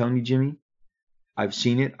time. And I'm telling you, Jimmy, I've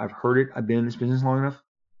seen it, I've heard it, I've been in this business long enough.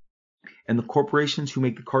 And the corporations who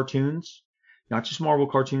make the cartoons, not just Marvel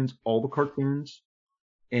cartoons, all the cartoons,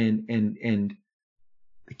 and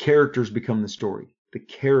the characters become the story. The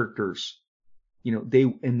characters, they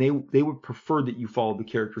would prefer that you follow the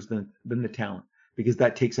characters than the talent, because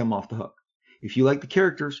that takes them off the hook. If you like the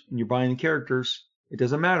characters and you're buying the characters, it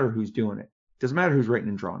doesn't matter who's doing it. It doesn't matter who's writing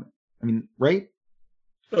and drawing it. I mean, right?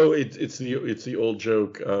 Oh, it's the old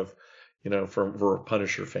joke of, for a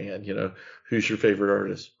Punisher fan, who's your favorite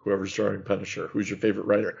artist? Whoever's drawing Punisher. Who's your favorite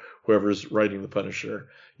writer? Whoever's writing the Punisher.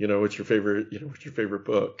 What's your favorite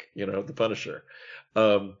book? The Punisher.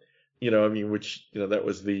 Which, that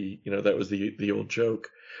was the old joke.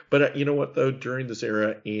 But you know what though, during this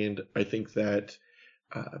era, and I think that,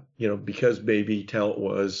 because maybe talent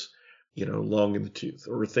was, long in the tooth,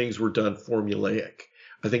 or things were done formulaic,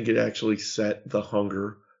 I think it actually set the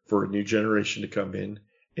hunger for a new generation to come in,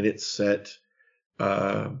 and it set,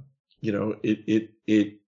 I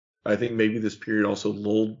think maybe this period also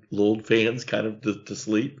lulled fans kind of to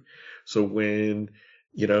sleep. So when,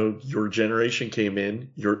 your generation came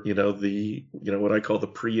in, what I call the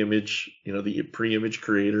pre-image, the pre-image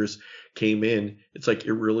creators came in, it's like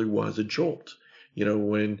it really was a jolt.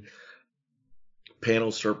 When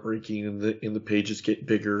panels start breaking and the pages get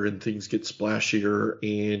bigger and things get splashier,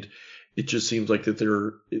 and it just seems like that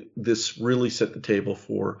this really set the table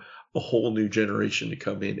for a whole new generation to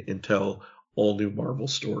come in and tell all new Marvel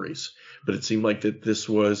stories. But it seemed like that this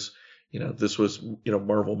was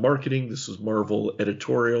Marvel marketing, this was Marvel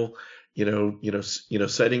editorial,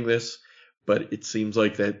 setting this. But it seems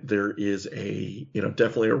like that there is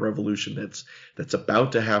definitely a revolution that's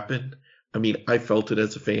about to happen. I mean, I felt it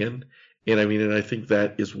as a fan, and I think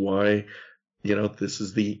that is why, this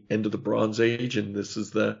is the end of the Bronze Age, and this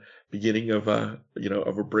is the beginning of a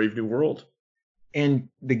brave new world. And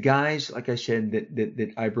the guys, like I said,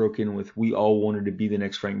 that I broke in with, we all wanted to be the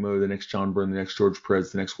next Frank Miller, the next John Byrne, the next George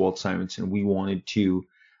Perez, the next Walt Simonson. We wanted to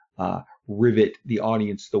rivet the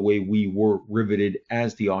audience the way we were riveted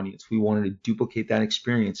as the audience. We wanted to duplicate that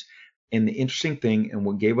experience. And the interesting thing, and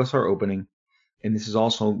what gave us our opening, and this is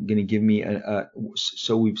also going to give me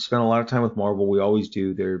so we've spent a lot of time with Marvel. We always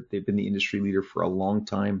do. They've been the industry leader for a long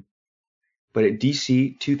time. But at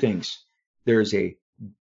DC, 2 things. There's a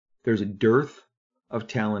dearth of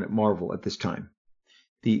talent at Marvel at this time.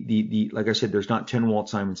 The like I said, there's not 10 Walt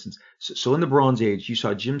Simonsons. So in the Bronze Age, you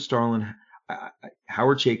saw Jim Starlin,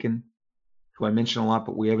 Howard Chaykin, who I mentioned a lot,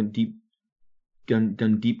 but we haven't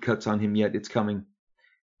done deep cuts on him yet. It's coming.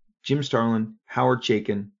 Jim Starlin, Howard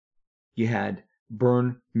Chaykin. You had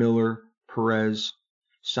Byrne, Miller, Perez,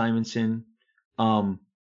 Simonson.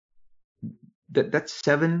 That's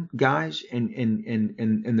 7 guys,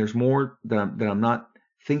 and there's more that I'm not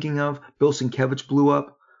thinking of. Bill Sienkiewicz blew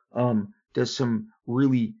up. Does some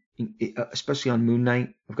really, especially on Moon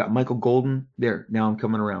Knight. I've got Michael Golden there. Now I'm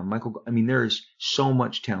coming around. There is so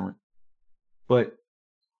much talent, but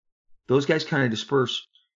those guys kind of disperse,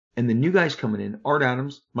 and the new guys coming in, Art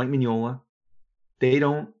Adams, Mike Mignola, they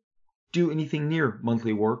don't do anything near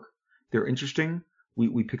monthly work. They're interesting.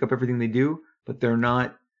 We pick up everything they do, but they're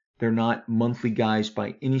not monthly guys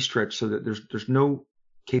by any stretch. So that there's no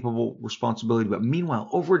capable responsibility. But meanwhile,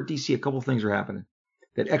 over at DC, a couple of things are happening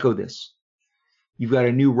that echo this. You've got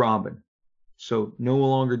a new Robin. So no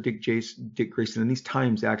longer Dick Grayson. And these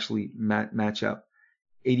times actually match up.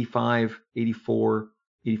 85, 84,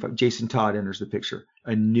 85. Jason Todd enters the picture.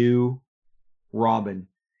 A new Robin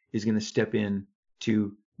is going to step in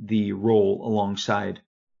to the role alongside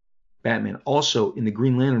Batman. Also, in the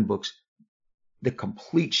Green Lantern books, the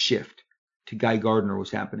complete shift to Guy Gardner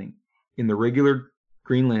was happening. In the regular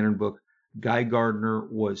Green Lantern book, Guy Gardner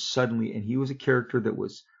was suddenly, and he was a character that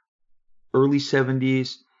was early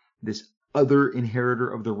 70s, this other inheritor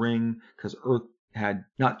of the ring, because Earth had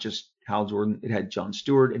not just Hal Jordan, it had John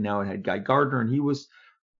Stewart, and now it had Guy Gardner, and he was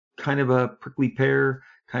kind of a prickly pear,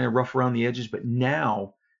 kind of rough around the edges, but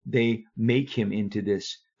now they make him into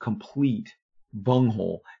this complete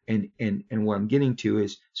bunghole. And what I'm getting to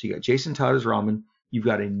is, so you got Jason Todd as Robin, you've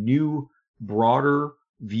got a new, broader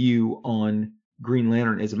view on Green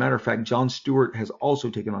Lantern. As a matter of fact, John Stewart has also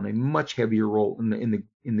taken on a much heavier role in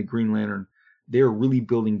the Green Lantern. They're really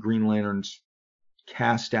building Green Lantern's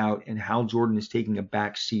cast out, and Hal Jordan is taking a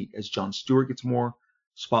back seat as John Stewart gets more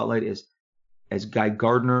spotlight as Guy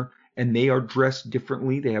Gardner, and they are dressed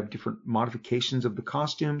differently. They have different modifications of the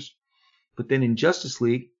costumes. But then in Justice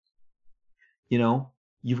League,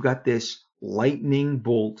 you've got this lightning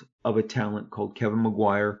bolt of a talent called Kevin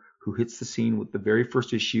Maguire, who hits the scene with the very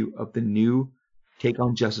first issue of the new take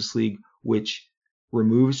on Justice League, which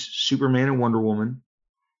removes Superman and Wonder Woman,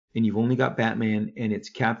 and you've only got Batman, and it's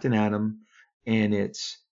Captain Atom, and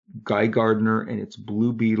it's Guy Gardner, and it's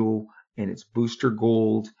Blue Beetle, and it's Booster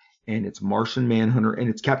Gold, and it's Martian Manhunter, and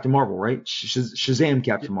it's Captain Marvel, right? Shazam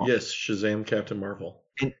Captain Marvel. Yes, Shazam Captain Marvel.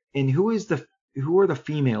 And who are the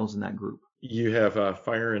females in that group? You have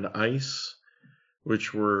Fire and Ice,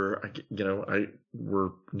 which were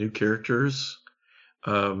were new characters.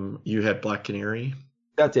 You had Black Canary.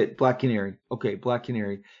 That's it, Black Canary. Okay, Black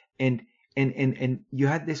Canary. And you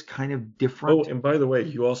had this kind of different. Oh, and by the way,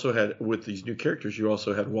 you also had, with these new characters, you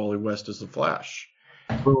also had Wally West as the Flash.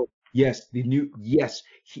 Oh, yes,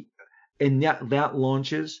 and that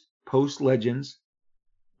launches post Legends,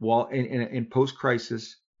 and post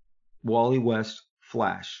Crisis, Wally West,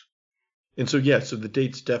 Flash. And so so the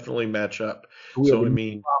dates definitely match up. So I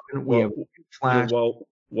mean, while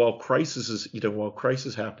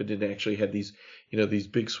Crisis happened and actually had these these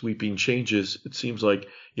big sweeping changes, it seems like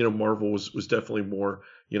Marvel was definitely more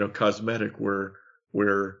cosmetic, where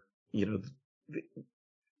the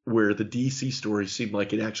DC story seemed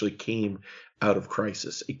like it actually came out of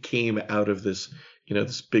Crisis. It came out of this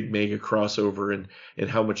this big mega crossover and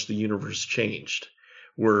how much the universe changed.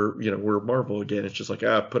 Where Marvel, again, it's just like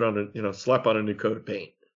put on slap on a new coat of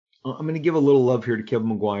paint. I'm going to give a little love here to Kevin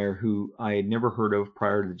Maguire, who I had never heard of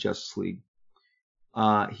prior to the Justice League.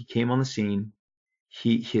 He came on the scene.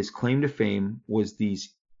 His claim to fame was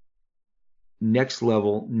these next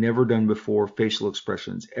level, never done before facial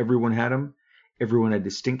expressions. Everyone had them. Everyone had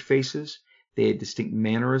distinct faces. They had distinct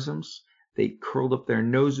mannerisms. They curled up their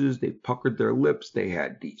noses. They puckered their lips. They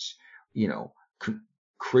had these,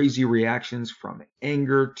 crazy reactions from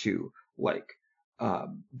anger to like a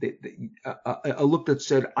look that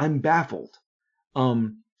said, "I'm baffled,"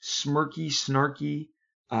 smirky, snarky,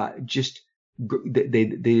 just they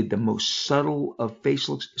did the most subtle of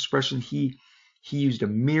facial expression. He used a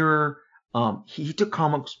mirror. He took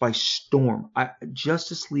comics by storm.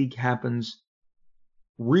 Justice League happens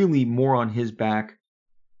really more on his back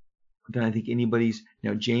than I think anybody's.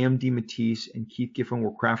 J.M. DeMatteis and Keith Giffen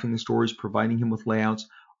were crafting the stories, providing him with layouts.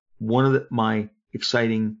 One of my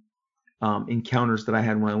exciting encounters that I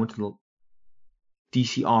had when I went to the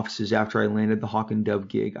DC offices after I landed the Hawk and Dove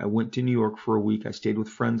gig, I went to New York for a week. I stayed with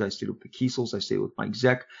friends. I stayed with the Kiesels. I stayed with Mike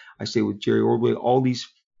Zeck. I stayed with Jerry Ordway, all these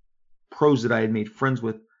pros that I had made friends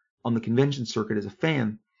with on the convention circuit as a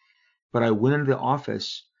fan. But I went into the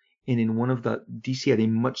office, and in one of the DC had a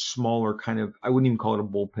much smaller kind of, I wouldn't even call it a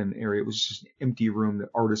bullpen area. It was just an empty room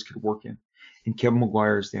that artists could work in. And Kevin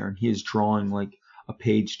Maguire is there, and he is drawing like a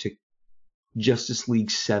page to Justice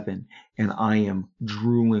League 7, and I am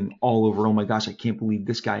drooling all over. Oh my gosh, I can't believe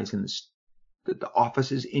this guy is in the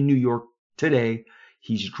offices in New York today.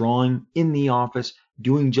 He's drawing in the office,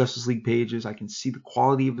 doing Justice League pages. I can see the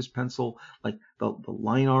quality of his pencil, like the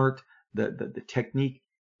line art, the technique.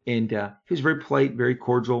 And he was very polite, very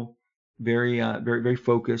cordial, very very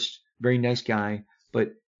focused, very nice guy.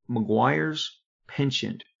 But Maguire's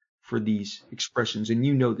penchant for these expressions, and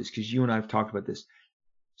you know this because you and I have talked about this,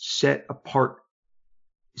 set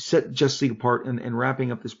Justice League apart. And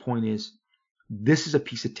wrapping up this point is, this is a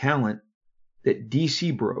piece of talent that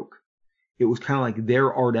DC broke. It was kind of like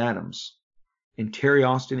their Art Adams. and Terry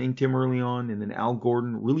Austin inked him early on, and then Al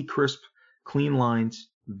Gordon, really crisp, clean lines,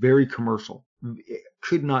 very commercial. It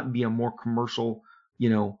could not be a more commercial,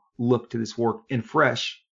 look to this work, and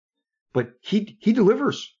fresh. But he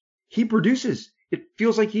delivers. He produces. It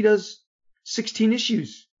feels like he does 16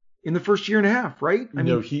 issues in the first year and a half, right? I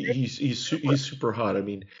No, mean, he's super hot. I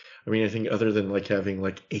think other than like having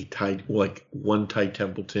like one Ty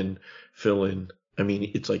Templeton fill in, I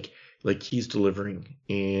mean, it's like he's delivering,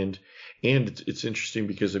 and it's interesting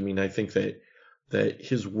because I think that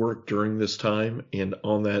his work during this time and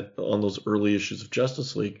on those early issues of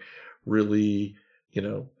Justice League really,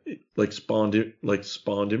 spawned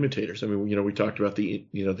imitators. I mean, we talked about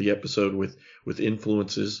the episode with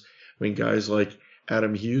influences. I mean, guys like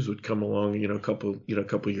Adam Hughes would come along, a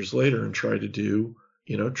couple years later and try to do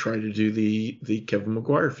the Kevin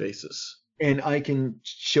Maguire faces. and I can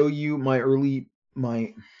show you my early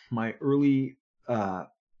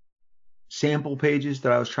sample pages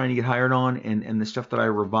that I was trying to get hired on, and the stuff that I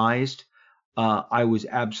revised. I was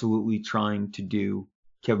absolutely trying to do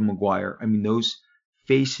Kevin Maguire. I mean, those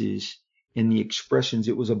faces and the expressions.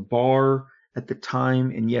 It was a bar at the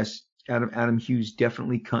time, and yes, Adam Hughes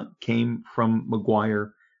definitely came from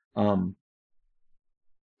Maguire.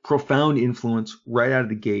 Profound influence right out of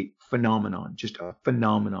the gate. Phenomenon, just a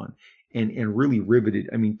phenomenon, and really riveted.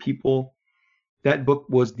 I mean, people. That book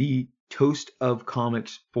was the toast of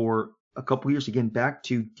comics for a couple years. Again, back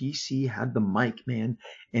to DC had the mic, man,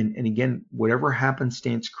 and again, whatever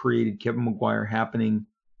happenstance created Kevin Maguire happening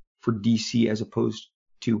for DC as opposed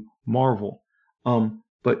to Marvel.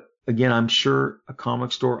 But again, I'm sure a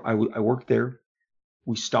comic store. I worked there.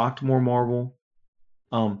 We stocked more Marvel.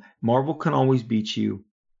 Marvel can always beat you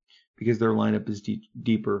because their lineup is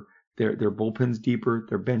deeper. Their bullpen's deeper.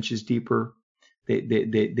 Their bench is deeper.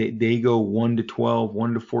 They go 1 to 12,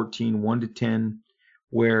 1 to 14, 1 to 10,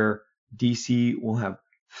 where DC will have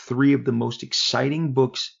 3 of the most exciting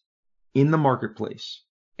books in the marketplace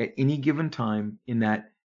at any given time in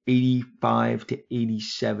that 85 to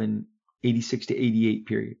 87, 86 to 88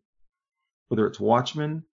 period. Whether it's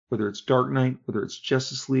Watchmen, whether it's Dark Knight, whether it's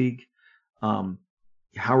Justice League, Howard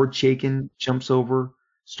Chaykin jumps over,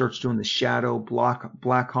 starts doing the Shadow,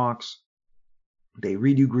 Blackhawks. They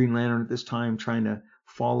redo Green Lantern at this time, trying to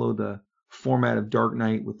follow the format of Dark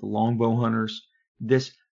Knight with the Longbow Hunters.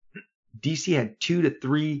 This DC had 2 to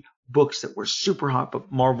 3 books that were super hot,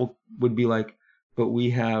 but Marvel would be like, but we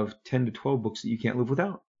have 10 to 12 books that you can't live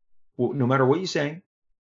without. Well, no matter what you say,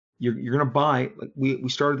 you're going to buy. Like we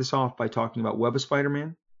started this off by talking about Web of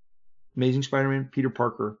Spider-Man, Amazing Spider-Man, Peter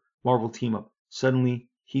Parker, Marvel team up. Suddenly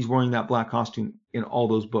he's wearing that black costume in all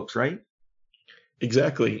those books, right?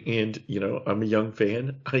 Exactly. And, I'm a young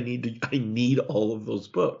fan. I need all of those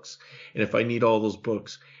books. And if I need all those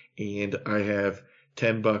books and I have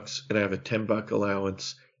 $10 and I have a $10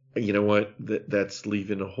 allowance, you know what? That's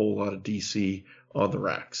leaving a whole lot of DC on the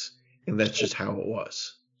racks. And that's just how it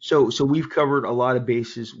was. So we've covered a lot of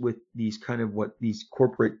bases with these these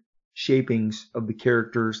corporate shapings of the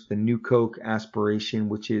characters, the New Coke aspiration,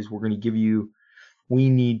 which is we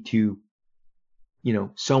need to,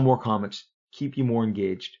 sell more comics, keep you more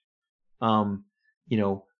engaged,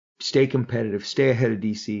 stay competitive, stay ahead of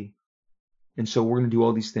DC. And so we're going to do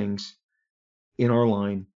all these things in our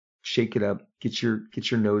line, shake it up, get your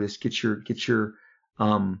notice, get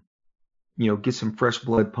some fresh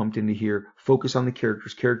blood pumped into here. Focus on the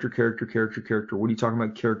characters, character. What are you talking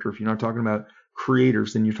about character? If you're not talking about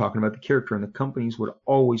creators, then you're talking about the character. And the companies would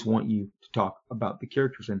always want you to talk about the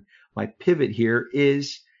characters. And my pivot here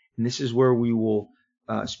is, and this is where we will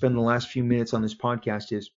spend the last few minutes on this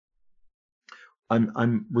podcast, is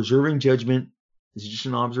I'm reserving judgment. This is just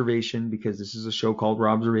an observation because this is a show called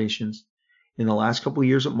Raw Observations. In the last couple of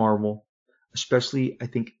years at Marvel, especially I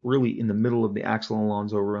think really in the middle of the Axel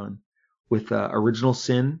Alonso run, with Original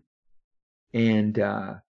Sin and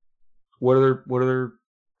what other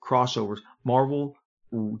crossovers. Marvel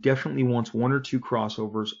definitely wants 1 or 2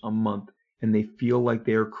 crossovers a month, and they feel like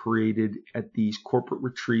they are created at these corporate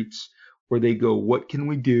retreats where they go, what can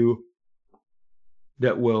we do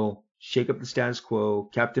that will shake up the status quo?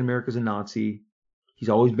 Captain America's a Nazi. He's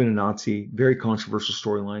always been a Nazi. Very controversial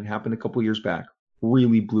storyline. Happened a couple years back.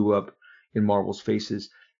 Really blew up in Marvel's faces.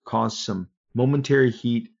 Caused some momentary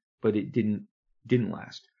heat, but it didn't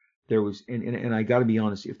last. There was, and I got to be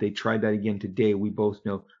honest, if they tried that again today, we both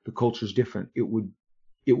know the culture's different. It would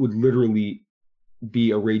literally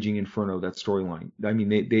be a raging inferno, that storyline. I mean,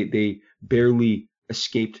 they barely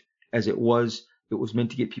escaped as it was. It was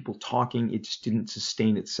meant to get people talking. It just didn't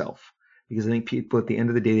sustain itself because I think people at the end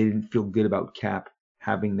of the day, they didn't feel good about Cap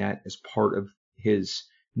having that as part of his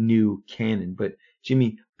new canon. But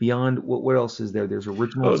Jimmy, beyond what else is there? There's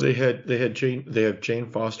original. Oh, they have Jane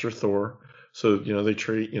Foster Thor. So they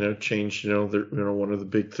changed one of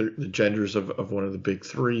the the genders of one of the big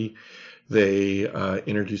three. They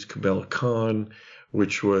introduced Kamala Khan,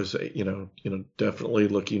 which was definitely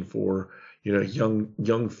looking for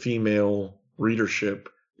young female readership,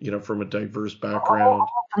 from a diverse background,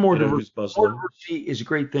 For more who's more Muslim. diversity is a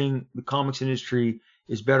great thing. The comics industry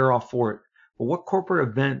is better off for it. But what corporate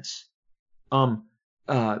events? Um,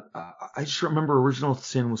 I just remember Original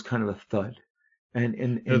Sin was kind of a thud,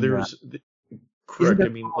 and There was isn't correct. that I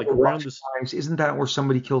mean, the like around Watcher this. times? Isn't that where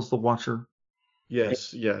somebody kills the Watcher?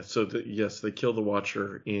 Yes, yeah. So yes, they kill the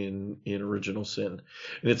Watcher in Original Sin,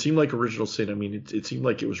 and it seemed like Original Sin. I mean, it seemed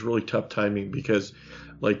like it was really tough timing because,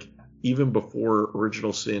 like, even before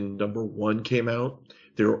Original Sin #1 came out,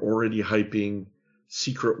 they were already hyping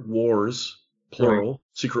Secret Wars, Right. plural,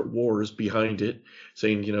 Secret Wars behind it,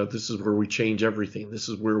 saying, this is where we change everything. This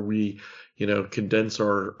is where we, condense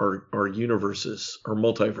our universes, our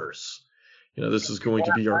multiverse. This is going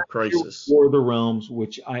to be our crisis. War of the Realms,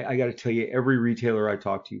 which I got to tell you, every retailer I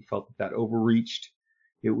talked to felt that overreached.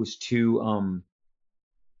 It was too.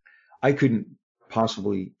 I couldn't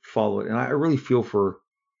possibly follow it, and I really feel for.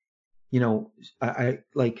 I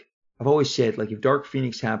like. I've always said, like, if Dark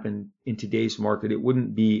Phoenix happened in today's market, it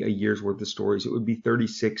wouldn't be a year's worth of stories. It would be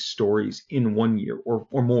 36 stories in 1 year or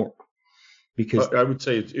more, because I would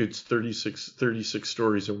say it's 36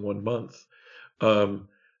 stories in 1 month. Um,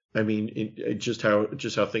 I mean, just how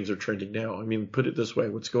things are trending now. I mean, put it this way: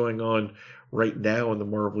 what's going on right now in the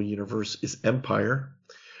Marvel universe is Empire,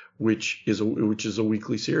 which is a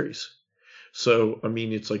weekly series. So I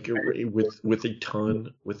mean, it's like with a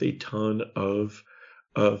ton of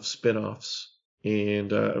spin-offs,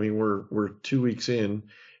 and I mean we're 2 weeks in,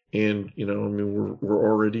 and I mean we're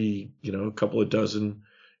already a couple of dozen,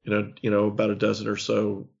 about a dozen or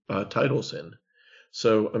so titles in.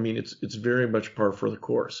 So I mean it's very much par for the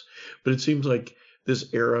course. But it seems like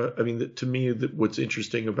this era. I mean, to me, what's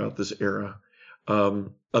interesting about this era,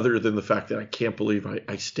 other than the fact that I can't believe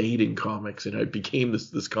I stayed in comics and I became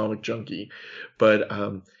this comic junkie, but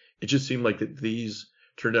it just seemed like that these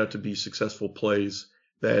turned out to be successful plays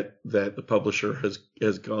that the publisher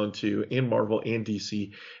has gone to, and Marvel and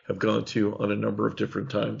DC have gone to on a number of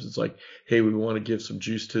different times. It's like, hey, we want to give some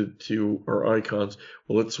juice to our icons.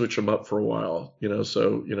 Well, let's switch them up for a while,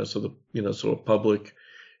 so a public,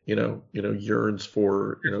 yearns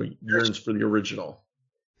for the original.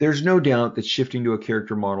 there's no doubt that shifting to a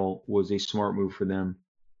character model was a smart move for them.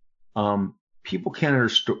 People can't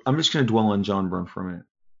understand. I'm just going to dwell on John Byrne for a minute.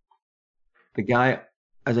 The guy,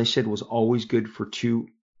 as I said, was always good for 2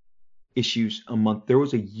 issues a month. There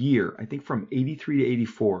was a year, I think from 83 to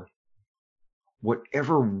 84,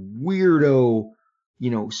 whatever weirdo,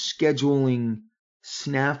 scheduling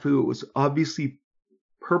snafu, it was obviously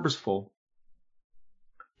purposeful.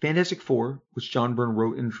 Fantastic Four, which John Byrne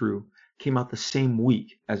wrote and drew, came out the same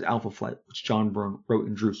week as Alpha Flight, which John Byrne wrote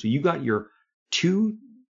and drew. So you got your 2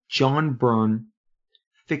 John Byrne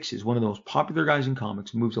fixes, one of the most popular guys in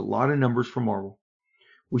comics, moves a lot of numbers for Marvel.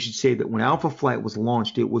 We should say that when Alpha Flight was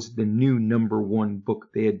launched, it was the new #1 book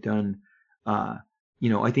they had done.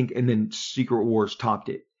 I think, and then Secret Wars topped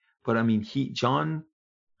it. But I mean,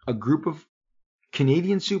 a group of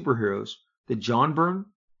Canadian superheroes that John Byrne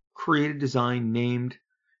created, designed, named,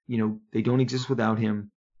 they don't exist without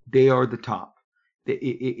him. They are the top.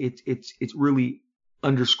 It really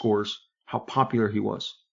underscores how popular he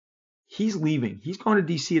was. He's leaving. He's gone to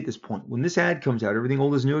DC at this point. When this ad comes out, everything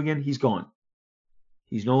old is new again. He's gone.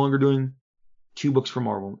 He's no longer doing 2 books for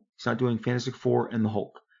Marvel. He's not doing Fantastic Four and the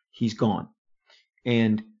Hulk. He's gone.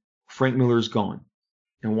 And Frank Miller is gone.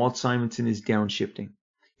 And Walt Simonson is downshifting.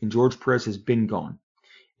 And George Perez has been gone.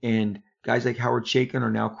 And guys like Howard Chaykin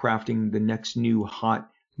are now crafting the next new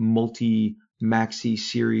hot multi-maxi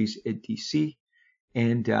series at DC.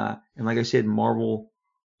 And like I said, Marvel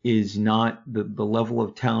is not, the level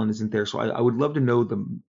of talent isn't there. So I would love to know the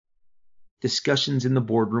discussions in the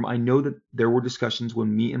boardroom. I know that there were discussions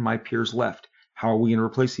when me and my peers left. How are we going to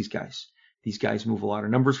replace these guys? These guys move a lot of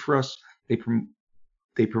numbers for us. They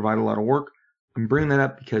provide a lot of work. I'm bringing that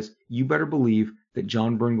up because you better believe that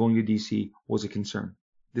John Byrne going to DC was a concern.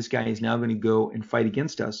 This guy is now going to go and fight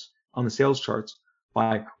against us on the sales charts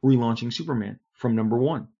by relaunching Superman from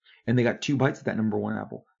 #1. And they got 2 bites at that #1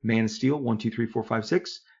 apple. Man of Steel, 1, 2, 3, 4, 5,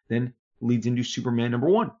 6, then leads into Superman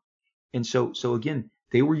 #1. And so again,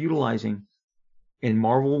 they were utilizing, and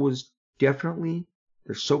Marvel was definitely,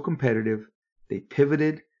 they're so competitive. They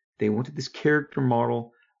pivoted. They went to this character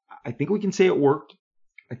model. I think we can say it worked.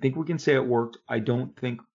 I don't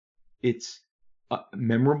think it's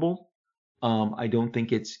memorable. I don't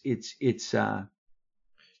think it's You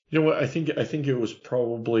know what? I think it was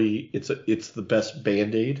probably it's the best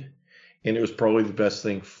Band-Aid, and it was probably the best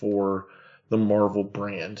thing for the Marvel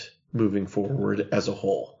brand moving forward as a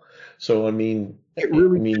whole. So it I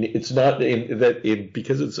really. mean, it's not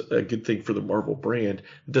because it's a good thing for the Marvel brand,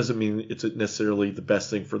 it doesn't mean it's necessarily the best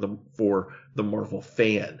thing for the Marvel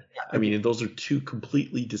fan. I Again, mean, and those are two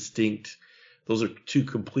completely distinct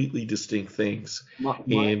things. my,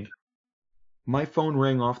 my And my phone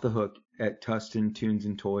rang off the hook at Tustin Tunes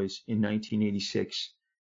and Toys in 1986,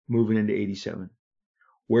 moving into 87.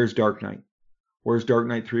 Where's Dark Knight? Where's Dark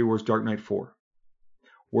Knight 3? Where's Dark Knight 4?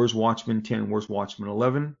 Where's Watchmen 10? Where's Watchmen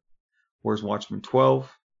 11? Where's Watchmen 12?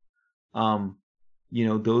 Um,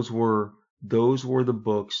 those were the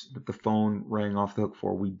books that the phone rang off the hook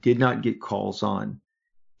for. We did not get calls on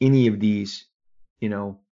any of these, you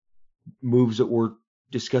know, moves that we're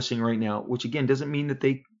discussing right now, which again doesn't mean that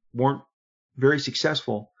they weren't very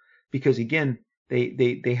successful, because again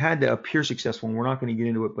they had to appear successful, and we're not going to get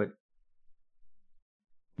into it, but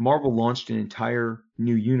Marvel launched an entire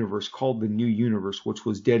new universe called the New Universe, which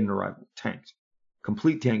was dead in arrival, tanked,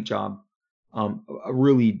 complete tank job.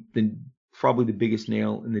 Really probably the biggest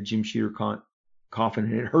nail in the Jim Shooter coffin,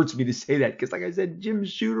 and it hurts me to say that because, like I said, Jim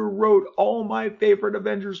Shooter wrote all my favorite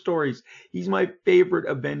Avengers stories. He's my favorite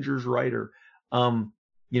Avengers writer.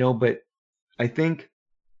 But I think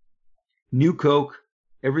New Coke,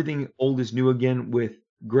 everything old is new again with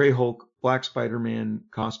Grey Hulk, Black Spider-Man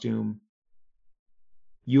costume,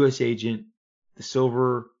 U.S. Agent, the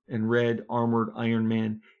silver and red armored Iron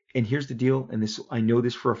Man. And here's the deal, and this I know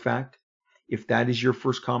this for a fact. If that is your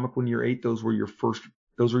first comic when you're 8, those were your first.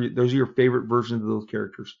 Those are your favorite versions of those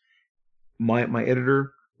characters. My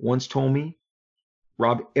editor once told me,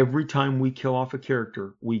 Rob, every time we kill off a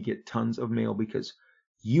character, we get tons of mail because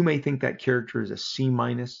you may think that character is a C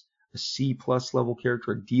minus, a C plus level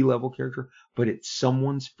character, a D level character, but it's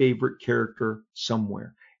someone's favorite character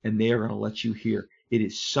somewhere, and they are going to let you hear it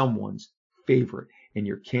is someone's favorite, and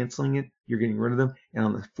you're canceling it, you're getting rid of them. And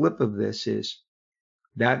on the flip of this is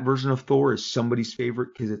that version of Thor is somebody's favorite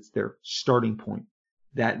because it's their starting point.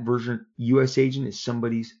 That version, U.S. Agent, is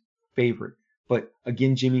somebody's favorite. But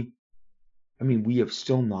again, Jimmy, I mean, we have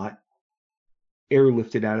still not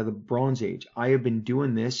airlifted out of the Bronze Age. I have been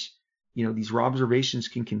doing this. These observations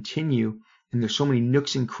can continue, and there's so many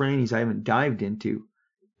nooks and crannies I haven't dived into.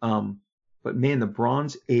 But man, the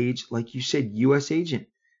Bronze Age, like you said, U.S. Agent,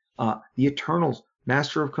 the Eternals,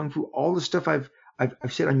 Master of Kung Fu, all the stuff I've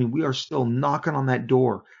said. I mean, we are still knocking on that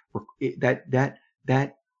door.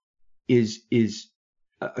 That is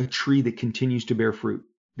a tree that continues to bear fruit.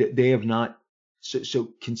 That they have not. So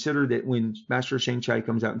consider that when Master of Shang-Chi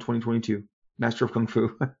comes out in 2022, Master of Kung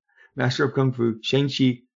Fu, Master of Kung Fu,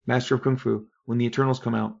 Shang-Chi, Master of Kung Fu, when the Eternals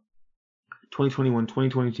come out, 2021,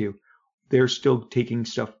 2022, they're still taking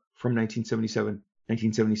stuff from 1977,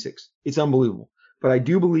 1976. It's unbelievable. But I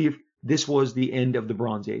do believe this was the end of the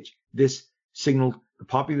Bronze Age. This signaled the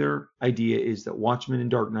popular idea is that Watchmen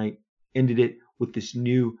and Dark Knight ended it with this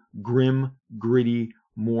new grim, gritty,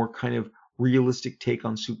 more kind of realistic take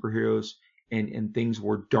on superheroes, and things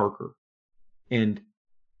were darker. And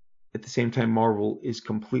at the same time, Marvel is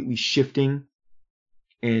completely shifting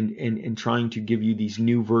and trying to give you these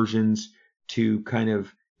new versions to kind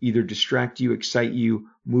of either distract you, excite you,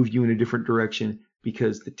 move you in a different direction,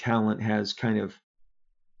 because the talent has kind of,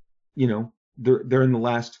 they're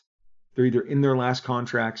either in their last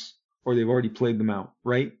contracts or they've already played them out,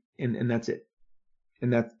 right? And that's it.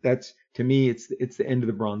 And that's to me, it's the end of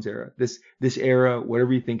the Bronze Era. This era,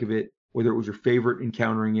 whatever you think of it, whether it was your favorite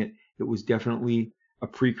encountering it, it was definitely a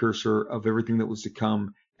precursor of everything that was to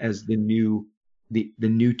come as the new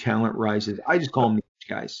talent rises. I just call them the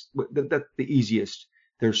guys. That's the easiest.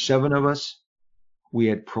 There's 7 of us. We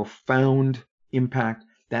had profound impact.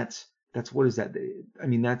 That's what is that? I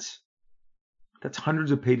mean, that's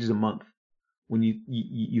hundreds of pages a month when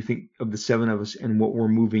you think of the 7 of us and what we're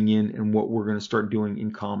moving in and what we're going to start doing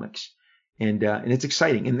in comics. And it's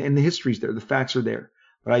exciting. And the history's there. The facts are there.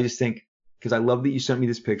 But I just think, because I love that you sent me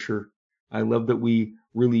this picture. I love that we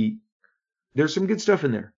really, there's some good stuff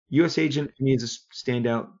in there. U.S. Agent, to me, is a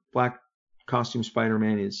standout. Black costume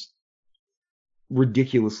Spider-Man is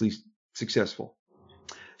ridiculously successful.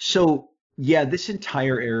 So, yeah, this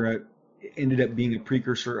entire era ended up being a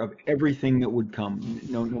precursor of everything that would come.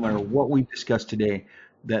 No matter what we discussed today,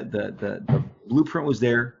 that the blueprint was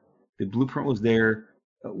there. The blueprint was there,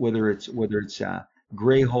 whether it's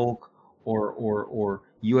Grey Hulk or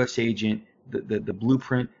U.S. Agent. The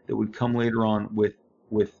blueprint that would come later on with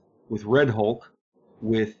Red Hulk,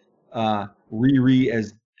 with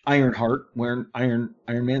Riri Ironheart wearing Iron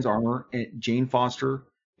Man's armor, and Jane Foster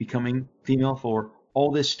becoming female Thor.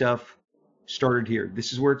 All this stuff started here.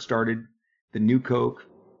 This is where it started. The new Coke.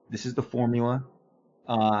 This is the formula.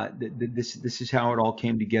 This is how it all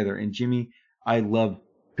came together. And Jimmy, I love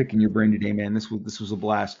picking your brain today, man. This was a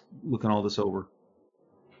blast looking all this over.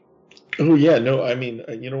 Oh yeah, no, I mean,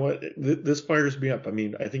 you know what? This fires me up. I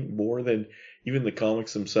mean, I think more than even the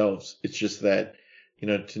comics themselves. It's just that,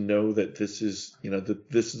 to know that this is, that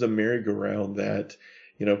this is a merry-go-round that,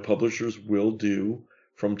 publishers will do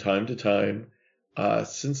from time to time.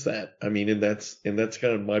 Since that, I mean, and that's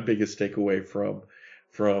kind of my biggest takeaway from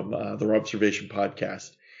the Observation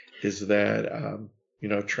podcast is that,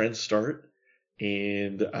 trends start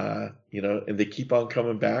and and they keep on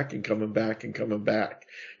coming back and coming back and coming back.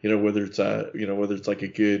 Whether it's like a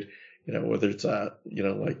good, whether it's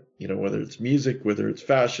whether it's music, whether it's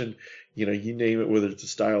fashion, you name it, whether it's a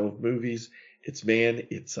style of movies,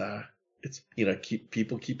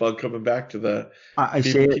 people keep on coming back to the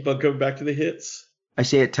hits. I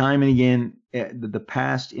say it time and again, the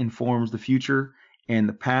past informs the future, and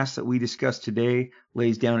the past that we discuss today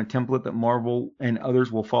lays down a template that Marvel and others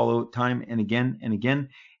will follow time and again and again.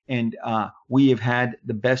 And we have had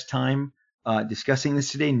the best time discussing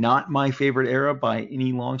this today. Not my favorite era by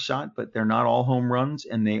any long shot, but they're not all home runs,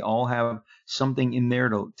 and they all have something in there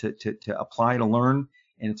to apply, to learn.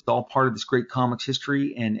 And it's all part of this great comics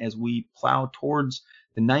history. And as we plow towards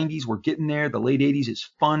the 90s, we're getting there. The late 80s is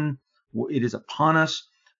fun. It is upon us,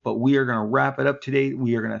 but we are going to wrap it up today.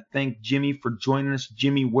 We are going to thank Jimmy for joining us.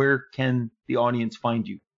 Jimmy, where can the audience find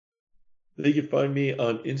you? They can find me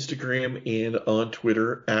on Instagram and on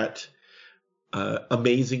Twitter at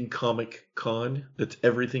Amazing Comic Con. That's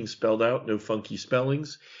everything spelled out, no funky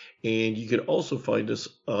spellings. And you can also find us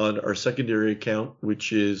on our secondary account,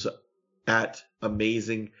 which is at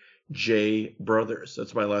Amazing J Brothers.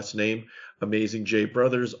 That's my last name, Amazing J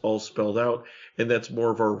Brothers, all spelled out. And that's more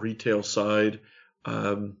of our retail side.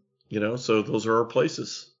 So those are our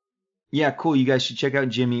places. Yeah, cool. You guys should check out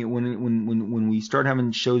Jimmy. When we start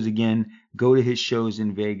having shows again, go to his shows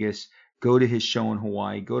in Vegas, go to his show in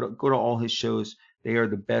Hawaii, go to all his shows. They are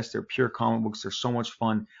the best. They're pure comic books. They're so much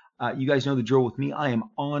fun. You guys know the drill with me. I am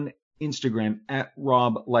on Instagram at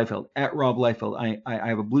Rob Liefeld. I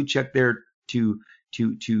have a blue check there to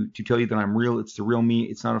tell you that I'm real. It's the real me.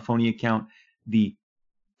 It's not a phony account. The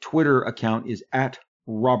Twitter account is at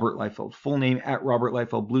Robert Liefeld. Full name at Robert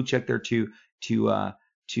Liefeld. Blue check there to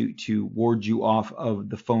ward you off of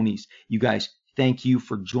the phonies. You guys, thank you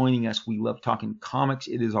for joining us. We love talking comics.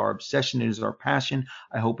 It is our obsession. It is our passion.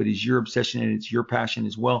 I hope it is your obsession and it's your passion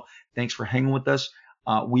as well. Thanks for hanging with us.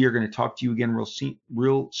 We are going to talk to you again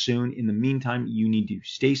real soon. In the meantime, you need to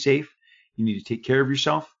stay safe. You need to take care of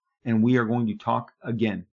yourself. And we are going to talk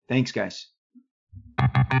again. Thanks, guys.